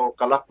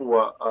kalaku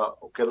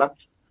o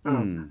kelaki.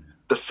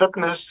 The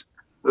fitness,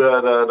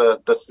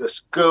 the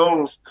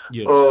skills.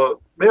 Yes.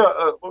 Mea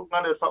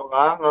ngane fa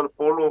nga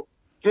polo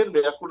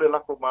kele aku le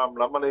lako mam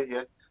la male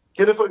ye.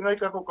 Kele fo ngai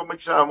ka ko mai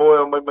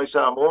Samoa mai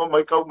Samoa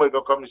mai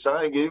ka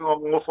kamisanga ngi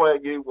ngo fo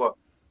ngi wa.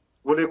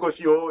 Wole ko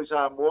fio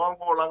Samoa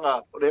ngo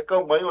langa le ka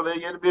mai ole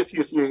ye be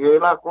fio ye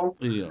la ko.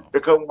 E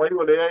ka mai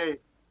ole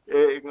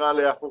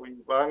ngale a fo i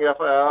bang ya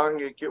fa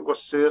ngi ki ko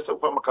se so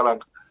fa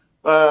makalanga.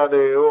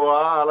 De o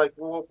ala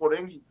ku ko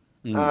rengi.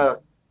 Na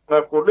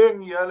ko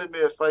rengi ale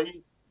me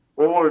fai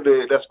o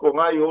le las ko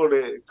ngai o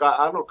le ka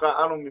ano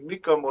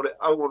mimika mo le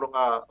au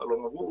longa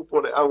mu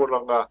po le au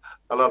longa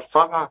ala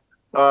fanga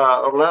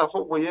o la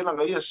fo ko yena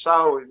ngai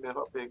sao i me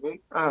fa pengi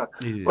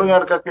o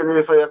ngar ka ke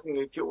le fai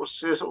ngi ki o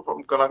se so fa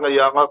makalanga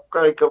ya nga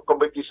kai ka ko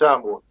be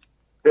kisango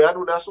e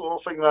anu da so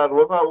fa nga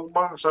ronga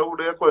uma sa u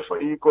le ko fa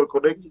i ko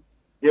rengi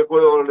ia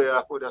koe o le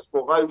a koe das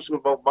ko ngai usul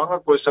manga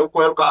koe sau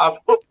koe ka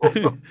apo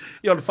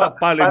ia le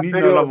whapale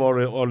nina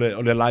lava o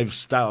le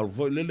lifestyle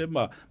foi lele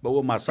ma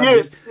o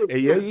masami e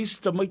ia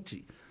ista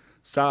maiti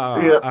sa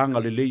anga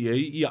le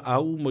ia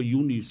au ma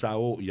uni sa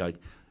o ia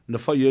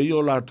na whai e o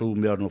lātou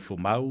mea no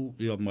whamau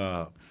ia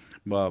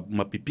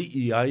ma pipi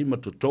i ai ma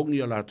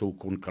totongi a lātou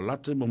kon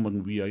kalate ma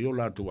manuia i o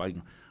lātou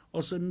ainga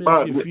o se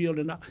mea fia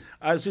le na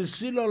a se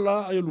sila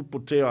la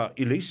Aiolupotea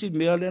i le isi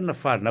mea le na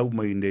whanau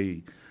mai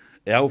nei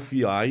e au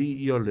fia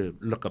ai i o le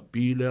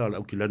lakapile o le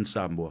Auckland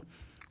Samoa.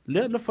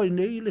 Lea na whai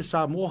nei le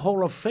Samoa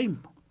Hall of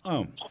Fame.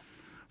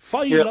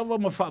 Whai lava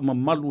ma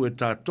malu e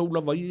tātou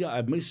lava ia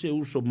a meise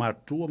uso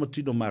mātua,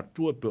 matino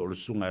mātua pe o le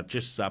sunga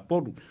Jess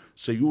Saporu,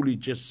 se Yuli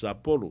Jess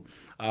Saporu,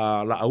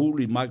 la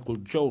auli Michael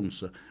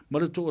Jones, ma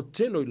le toa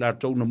telo i la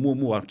tau na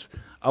mua atu.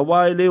 A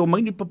wae leo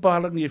maini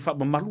papalangi e wha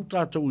ma malu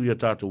tātou i a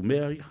tātou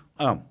mea ia.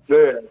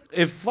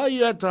 E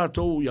whai a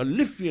tātou, ia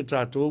lifi a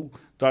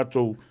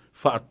tātou,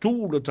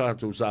 whaatū le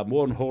tātou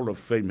Samoan Hall of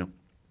Fame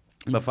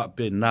ma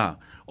whapena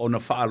o na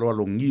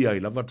whaaloalongia i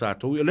lava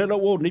tātou i lela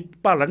o ni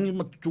palangi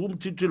ma tūma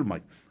titil mai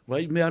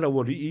wai mea la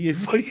wari i e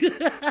whai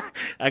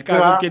e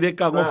ka kene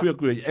ka ngofia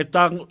koe e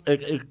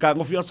ka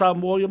ngofia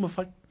Samoa i ma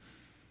whai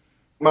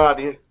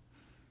Māri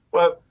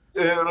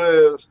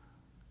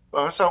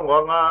wangasa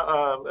wanga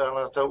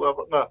na tau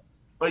nga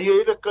ma i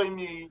e kai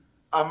mi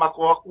a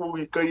mako aku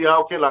i kai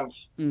au ke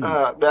langi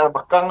le a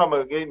makanga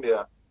ma ngei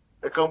mea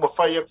e ka ma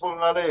whai e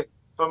whungare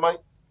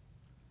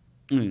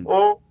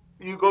or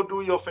you go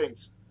do your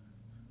things.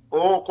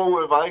 O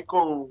ko e vai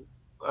ko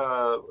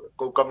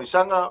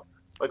kamisanga,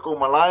 vai ko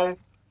malai.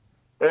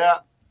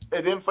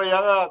 E den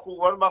faianga ku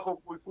wan ma ko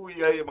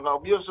kui ai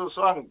mga mio so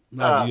sang.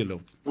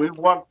 We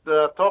want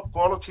top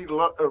quality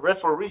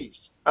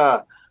referees.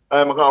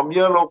 Mga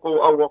mio lo ko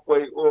awa ko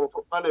o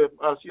pale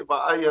asia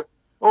ba ai.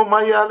 O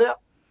mai ale.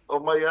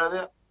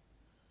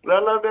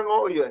 La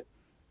dengo ye.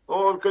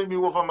 Oh, kai mi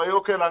wofa mai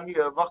o ke langi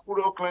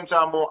vakure Auckland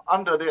Samoa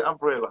under the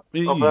umbrella.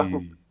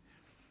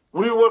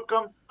 We will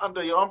come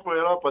under your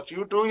umbrella, but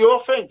you do your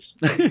things.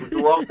 You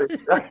do all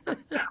things.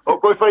 O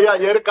koi fai a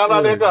yere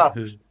kana lega.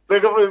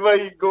 Lega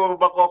vai go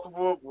bako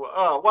ku.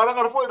 Wala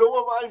ngar foi do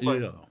wa ai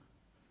fai.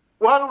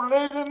 Waru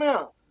le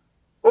na.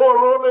 O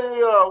lo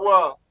le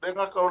wa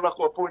denga ka la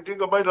ko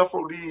pointinga mai la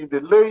foli de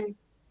lei.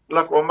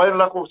 La ko mai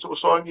la ko so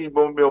soangi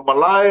bo meu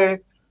malai.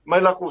 Mai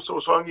la ko so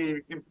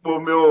soangi bo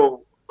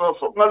meu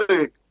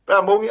ngale Pea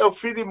mongi au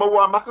whiri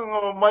maua maka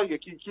ngā mai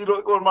ki kilo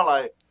i kor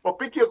malai. O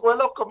piki ko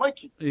ela ka mai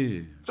ki.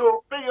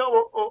 So pea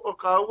o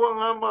ka ua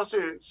ngā ma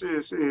se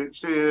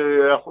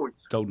ahui.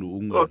 Taunu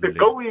unga. O te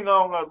kaui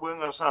ngā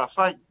ruenga sa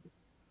whai.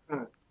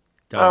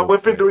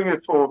 We've been doing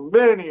it for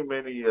many,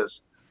 many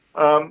years.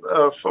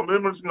 From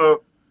memories, no,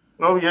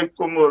 yai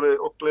kongo le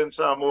Auckland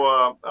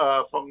Samoa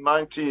from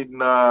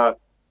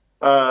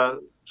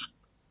 1992.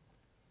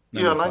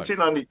 Yeah,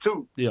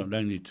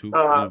 92.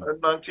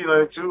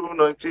 1992,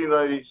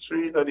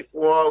 1993,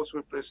 94, I was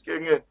with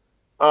Pleskenge.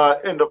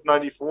 End of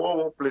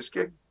 94,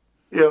 Pleskenge.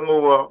 Ia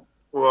ngō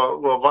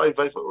vai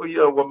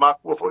ia wa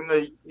mako fo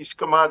ngai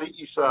iskamari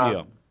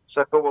isa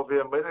sa ko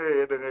vea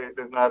mere de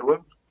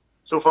ngarwen.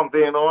 So from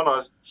then on,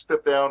 I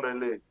stepped down in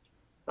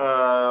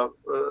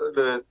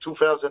the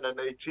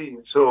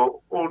 2018.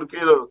 So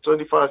altogether,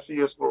 25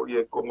 years more.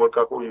 Yeah, como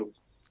kako you.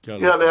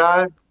 Yeah,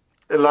 I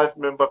a life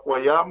member kwa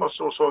yama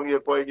so songi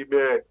kwa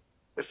ibe.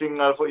 If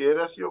ingal for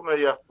yera fiunga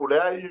ya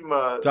kulai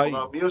ma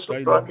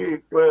music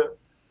trucking.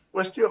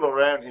 We're still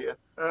around here.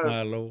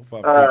 Hello,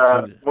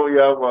 mo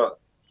ya wa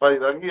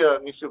fairangia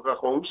nisu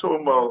kako uso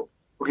mo.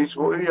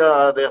 Kisu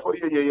ya de ho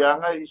ya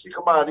yanga isi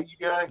kamari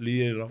ya.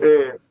 Lielo.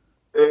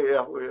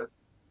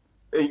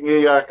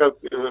 Nge ya ka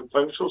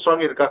so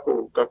songi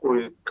kako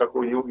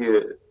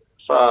yugi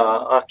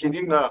fa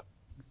akininga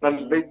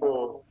nan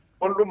lebo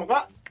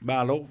onlumaga.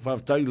 Malo,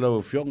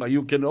 Faftailo Fionga,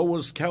 you can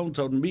always count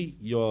on me.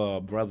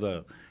 Your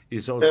brother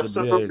is also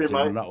there.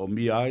 O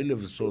mi I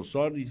live so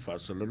sorry,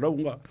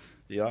 Fasalonga.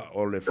 Yeah,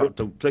 or le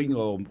Fatouting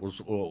or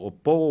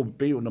Po,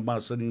 Pay on the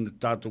Masan the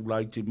Tattoo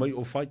Light, may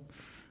or fight.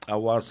 I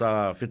was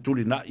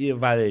Fetuli na ia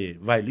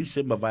vai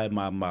lissima vai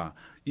mama.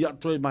 Ia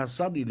toi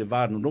masani le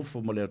vānu no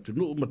formula to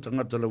no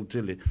matangata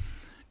lautele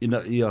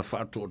ina ia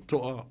whātoa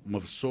toa ma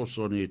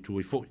soso ne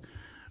tui foi.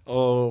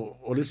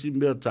 O lesi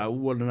mea ta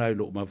ua nai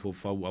lo ma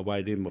fau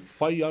awai re ma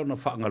whai au na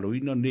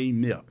whaangaloina nei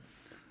mea.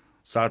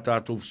 Sa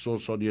tātou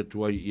soso ne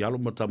tuai i alo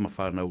mata ma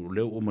whanau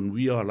leo o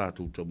manuia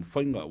lātou ta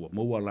mwhainga ua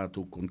maua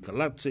lātou kon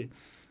kalate.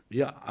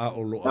 Ia a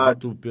o lo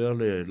avatu pēr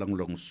le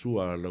langulong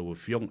sua lau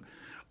fionga.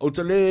 O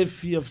te le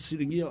fia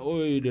fsiringia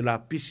oi le la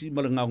pisi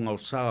ma le ngau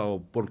sa o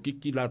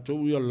porkiki la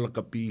tau ia la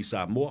kapi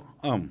Samoa.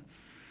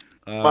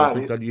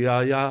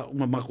 Whitalia ia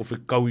uma mako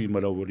whikaui ma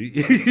rawari.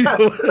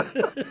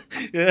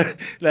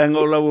 La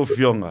ngau lau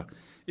fionga.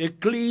 E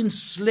clean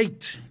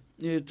slate.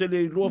 E te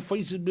le loa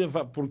whaise mea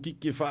wha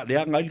porkiki wha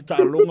lea ngai ta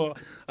alonga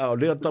o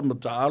lea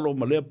tamata alo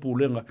ma lea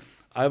pūlenga.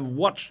 I've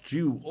watched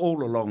you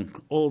all along,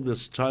 all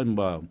this time,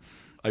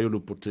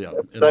 Aiolupotea.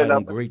 And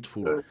I'm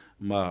grateful.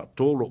 Ma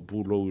tolo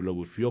pūlo i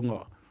lau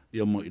fionga.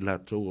 Ia mo i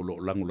lātou o lo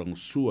langulangu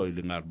sua i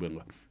le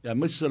ngārbenga. Ia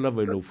mesa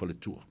lava i lau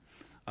whaletua.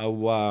 A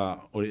wā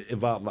o e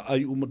wā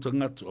ai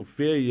umatangata o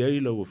whea i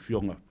eila o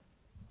fionga.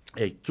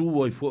 E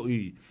tūa i fo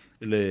i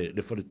le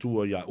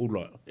whaletua ia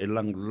ula e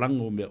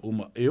langulangu mea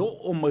uma. E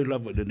o mai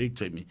lava i le nei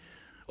taimi.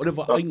 O le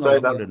wā ainga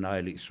lava le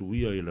nai le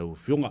isuia i lau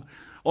fionga.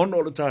 Ono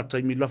o le tā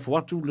taimi lafo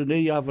atu le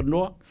nei awa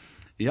noa.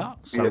 Ia,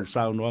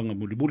 sau noanga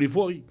muli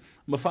fo i.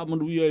 Ma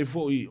whamanuia i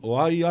fo i o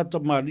ai ata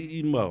mali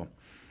i mao.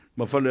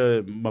 Ma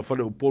fale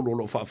upolo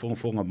lo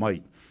whaafonga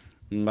mai.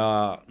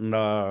 Na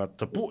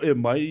tapu e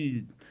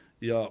mai,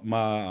 ia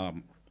ma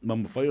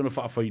mawhai ona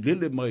whaafai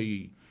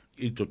mai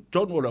i to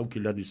tono lau ki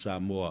lani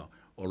Samoa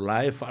o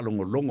lae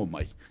whaalongolongo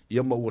mai.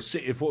 Ia ma ua se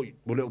e foi,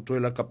 mo leo toi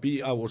la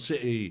kapi a o se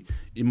e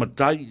i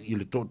matai i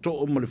le to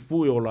o ma le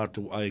fui o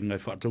lātou ai ngai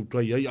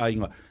whaatautai ai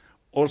ainga.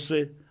 O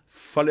se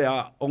fale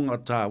a onga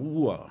tā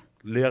ua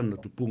lea na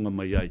tupunga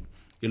mai ai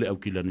i le au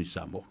ki lani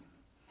Samoa.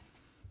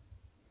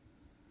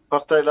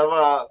 Partai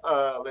lava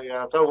le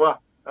atawa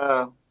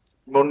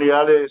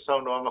moniale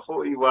sauno anga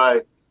fo I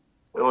wai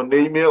o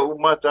nei mea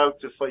uma tau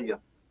te whaia.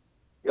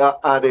 Ia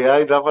are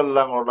ai lava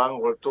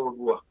lango to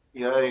lua.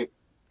 Ia e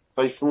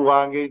whai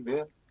fuange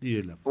mea.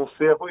 O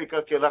whea po I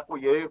ka ke lako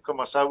I ka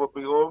masawa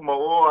pi o ma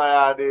o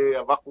ai are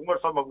a wakunga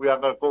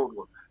whamaguianga ko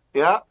lua.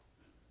 Ia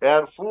e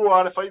ar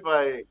fua are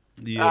Faiva e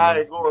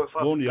ai go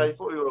whai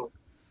fo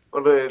o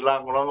le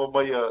lango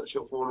mai a se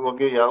fo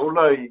luange ia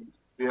ula I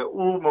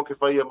mo ke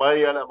whaia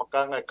mai ana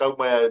makanga e kau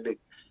mai ane.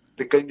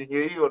 Te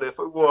kainingi o le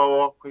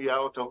whaua o ki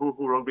au ta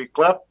Huhu Rugby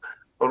Club,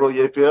 o lo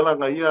ye peala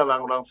nga ia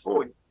lang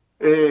foi.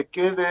 E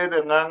ke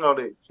le nganga o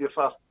le, fia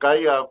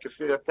whafkai au ke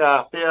whia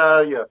ka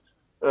whea ia,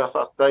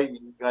 whaftai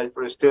ngai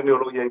prestene o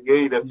lo ye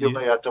ngei le pio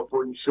ngai ata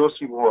po I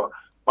siosi mua.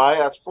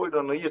 Mai at foi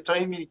na ia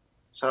taimi,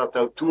 sa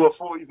tau tua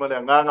foi, ma le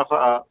nganga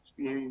wha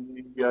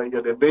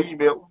ia le mei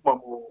mea uma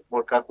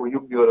mo kako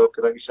yungi o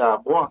ke rangi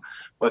Samoa.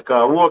 Ma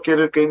ka ua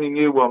kere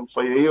kainingi ua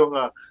mwhaia io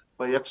nga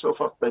mai akso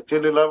whaftai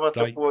tele lava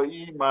tapua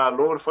I ma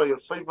lor whai o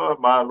Faiva,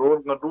 ma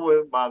lor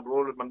ngadue, ma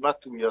lor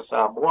manatu ia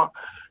Samoa.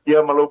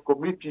 Ia ma lo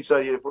komiti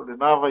sa ie po le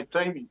nāwai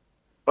taimi.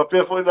 Ma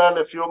pia foi la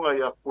le fionga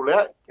ia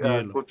pulea,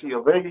 ia koti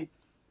a vegi,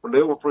 o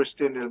leo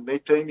presidente nei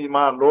taimi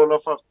ma lola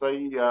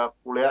whaftai ia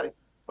pulea,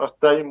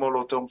 whaftai mo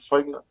lo tom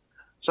whainga.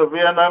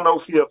 Savea nana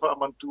ufia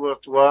whaamantua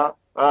tua,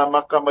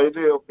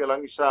 makamaile o ke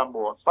langi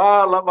Samoa.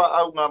 Wha lava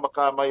au ngā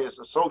makamai as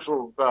a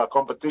social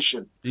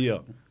competition. Yeah.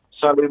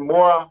 Sa le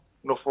moa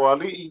no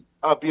whaali'i,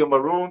 Apia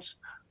Maroons,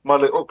 ma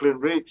le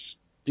Auckland Reds.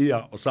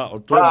 Ia, o sa o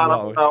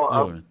tonu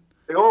au.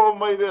 E o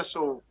mai le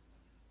so,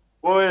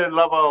 koe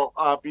lava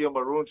Apia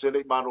Maroons e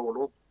le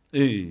manolo.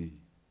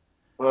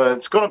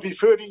 It's going to be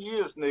 30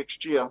 years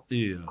next year.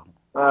 Yeah.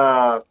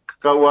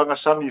 Kauanga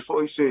sami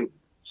foi se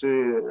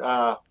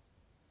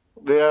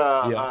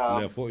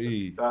lea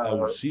foi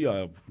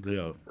ausia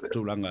lea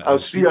tulanga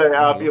ausia e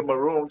Apia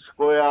Maroons,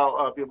 koe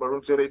Apia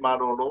Maroons e le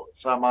manolo,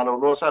 sa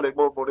manolo sa le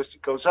mo le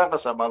kausanga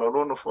sa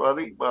manolo no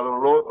foi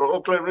manolo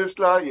Auckland Reds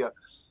la ia.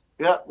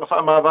 Ya, na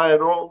fa ma vai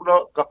no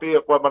ka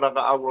pe ko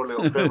mananga awo le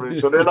Auckland.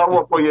 So le la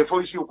wo ko ye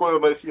foi si ko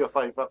me fia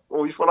Faiva.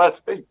 O I for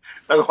life.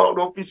 Na go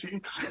no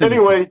PC.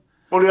 Anyway,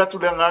 mole atu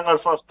le nganga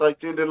fa tai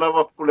te le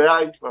lava pule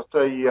ai fa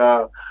tai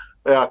a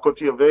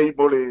kotia vei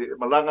mole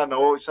malanga na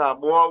o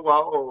Samoa wa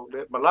o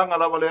le malanga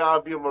lava le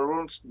Apia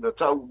Maroons na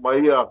tau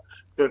mai a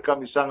te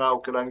kamisanga o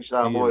ke langi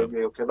Samoa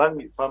me o ke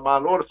langi fa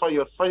malo fa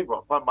ia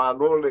Faiva fa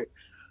malo le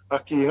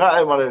aki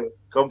nga e male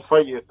kam fa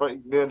ia fa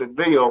ne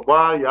le o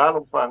wa ya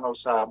no fa no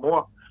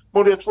Samoa.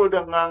 Mori atu le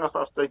nganga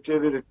whaftai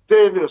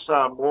tele o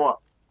Samoa,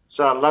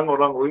 sa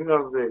lango inga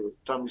le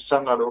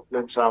tamisanga le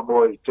Auckland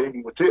Samoa I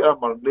teimi mo tea,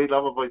 ma le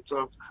lava vai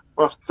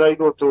whaftai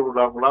no tō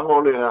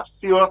lango le a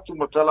whio atu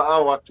matala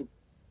au atu,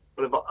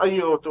 le va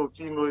ai o tō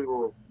tino I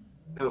o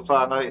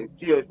whanai,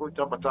 tia I pui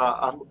tamata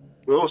anu,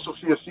 e oso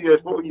fia I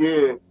pui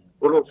e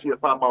oro fia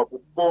whamau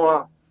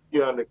pupoa,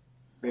 ia le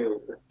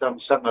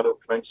tamisanga le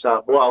Auckland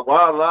Samoa,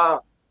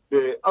 wala,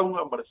 e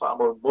aunga ma le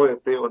whamau moe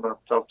pe o na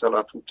tautala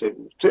atu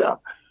teimi mo tea.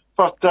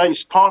 Whaftai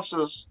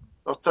sponsors,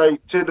 whaftai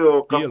tele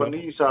o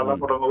companies a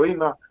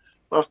Lamorangoina,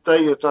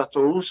 whaftai o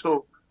tātou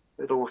uso,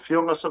 e ro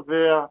whionga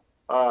Savea,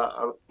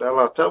 le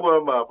ala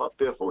taua ma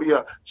pēr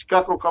fōia,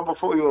 Chicago kama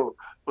fōi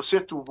o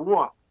setu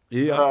bua.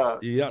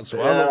 Ia, so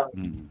alo.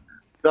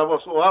 Tawa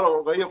so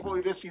alo, vai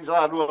fōi resi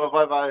sa lua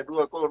vai,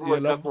 lua ko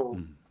lua kako,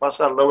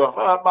 pasa laua,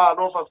 ma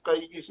no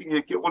whafkai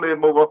isinge ki ole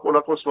mo wako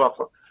la ko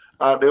swafa.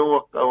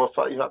 Leo o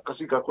whai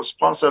kasika ko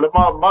sponsor, le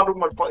maru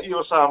ma pa I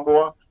o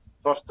Samoa,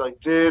 whaftai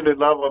te le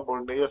lava mo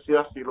le nea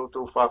fiafi lo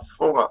tau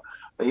whafonga.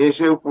 A ye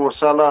se upu o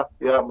sala,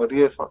 ia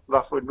maria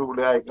whaflafo nu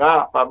le ai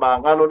ngā, pa maa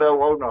ngalo le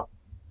au auna,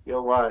 ia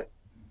wai,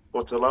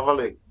 o te lava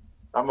le,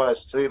 ama e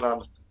Sri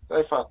Lanka.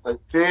 Kai whaftai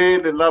te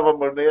le lava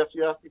mo le nea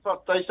fiafi,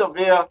 whaftai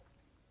Savea,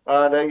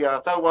 le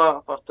ia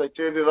taua, whaftai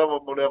te le lava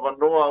mo le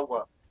avanoa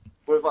ua.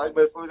 Koe vai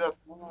mai fwoi na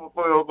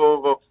koe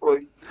o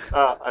fwoi.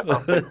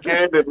 Whaftai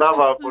ke le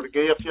lava mo le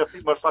nea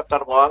fiafi mar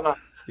whataroanga.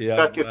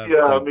 Ka ke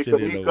pia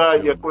mika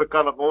ia koe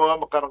kanangoa,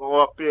 ma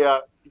kanangoa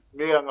pia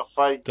mea ngā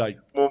whai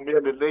mō mea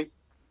le lei,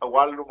 a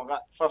walu mga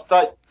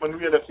whaftai,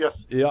 manuia le fia.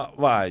 Ia,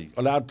 vai,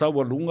 o le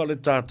ataua lunga le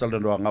tātale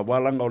noa, ngā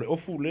walanga o le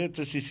ofu le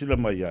te sisila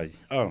mai ai.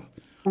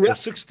 Le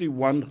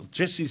 61,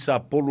 Jesse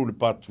Sapolu le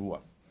patua.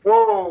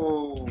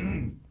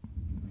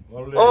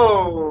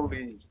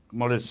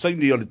 Ma le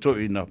saini o le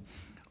toina.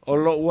 O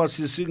lo ua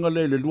sisinga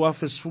le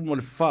luafesfumo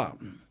le wha,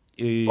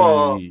 e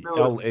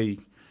LA.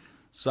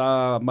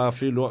 Sa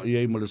mafelo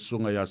I mo le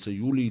sunga ya se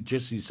Yuli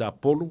Jesse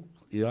Sapolu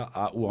ia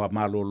a ua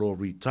malolo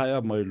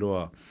retire mai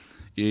loa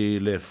I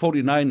le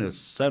 49ers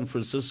San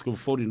Francisco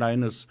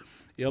 49ers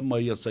ia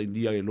mai ia sai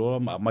dia I loa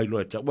mai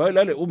loa ta wa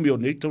le umio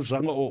nei tau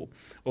sanga o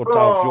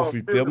tau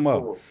fiofi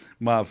pema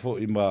ma fo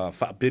I ma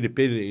fa pere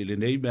I le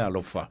nei me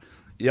alofa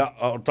ia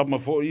o tama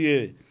fo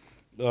I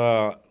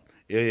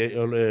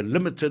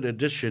limited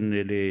edition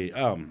le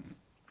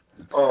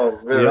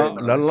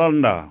la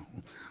lana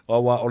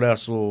wa ole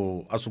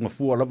aso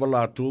ngafua lava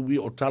la tuwi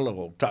o tala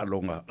o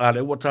talonga ale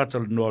wa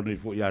tatal no ni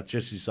fo ya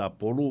Jesse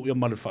Sapolu ia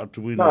male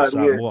fatuina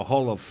Samoa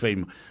Hall of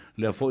Fame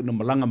le fo ina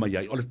malanga mai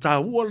ai ole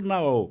tahua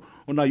na o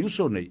na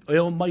yuso nei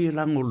o mai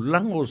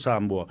lango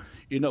Samoa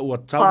ina ua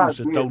tau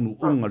se taunu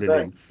unga le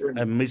nei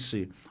e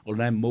misi o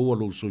na mo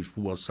lo so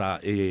fu sa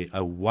e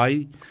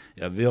wai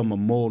ya veo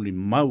mo ni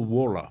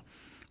mauola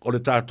o le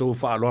tatou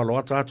fa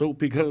lo tatou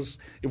because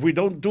if we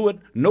don't do it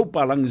no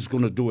palang is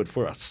going to do it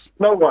for us.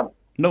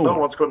 No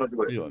one's going to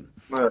do it.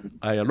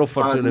 Ai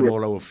alofa tele mo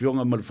lau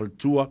fionga ma le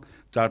faltua,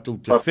 tātou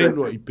te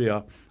whenua I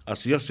pea, a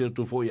siase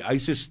tu fo I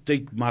aise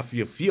state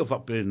mafia fia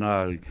whape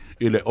nā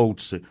I le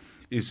oatse,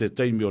 I se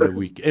teimi o le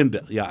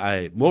weekend. Ia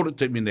ai, mōre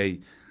teimi nei,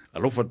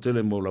 alofa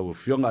tele mo lau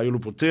fionga,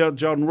 Aiolupotea,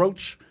 John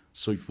Roache,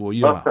 soifua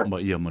ia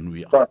ma ia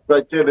manuia.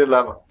 Tātai tele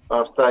lava,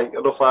 tātai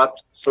alofa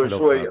atu,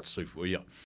 soifua ia.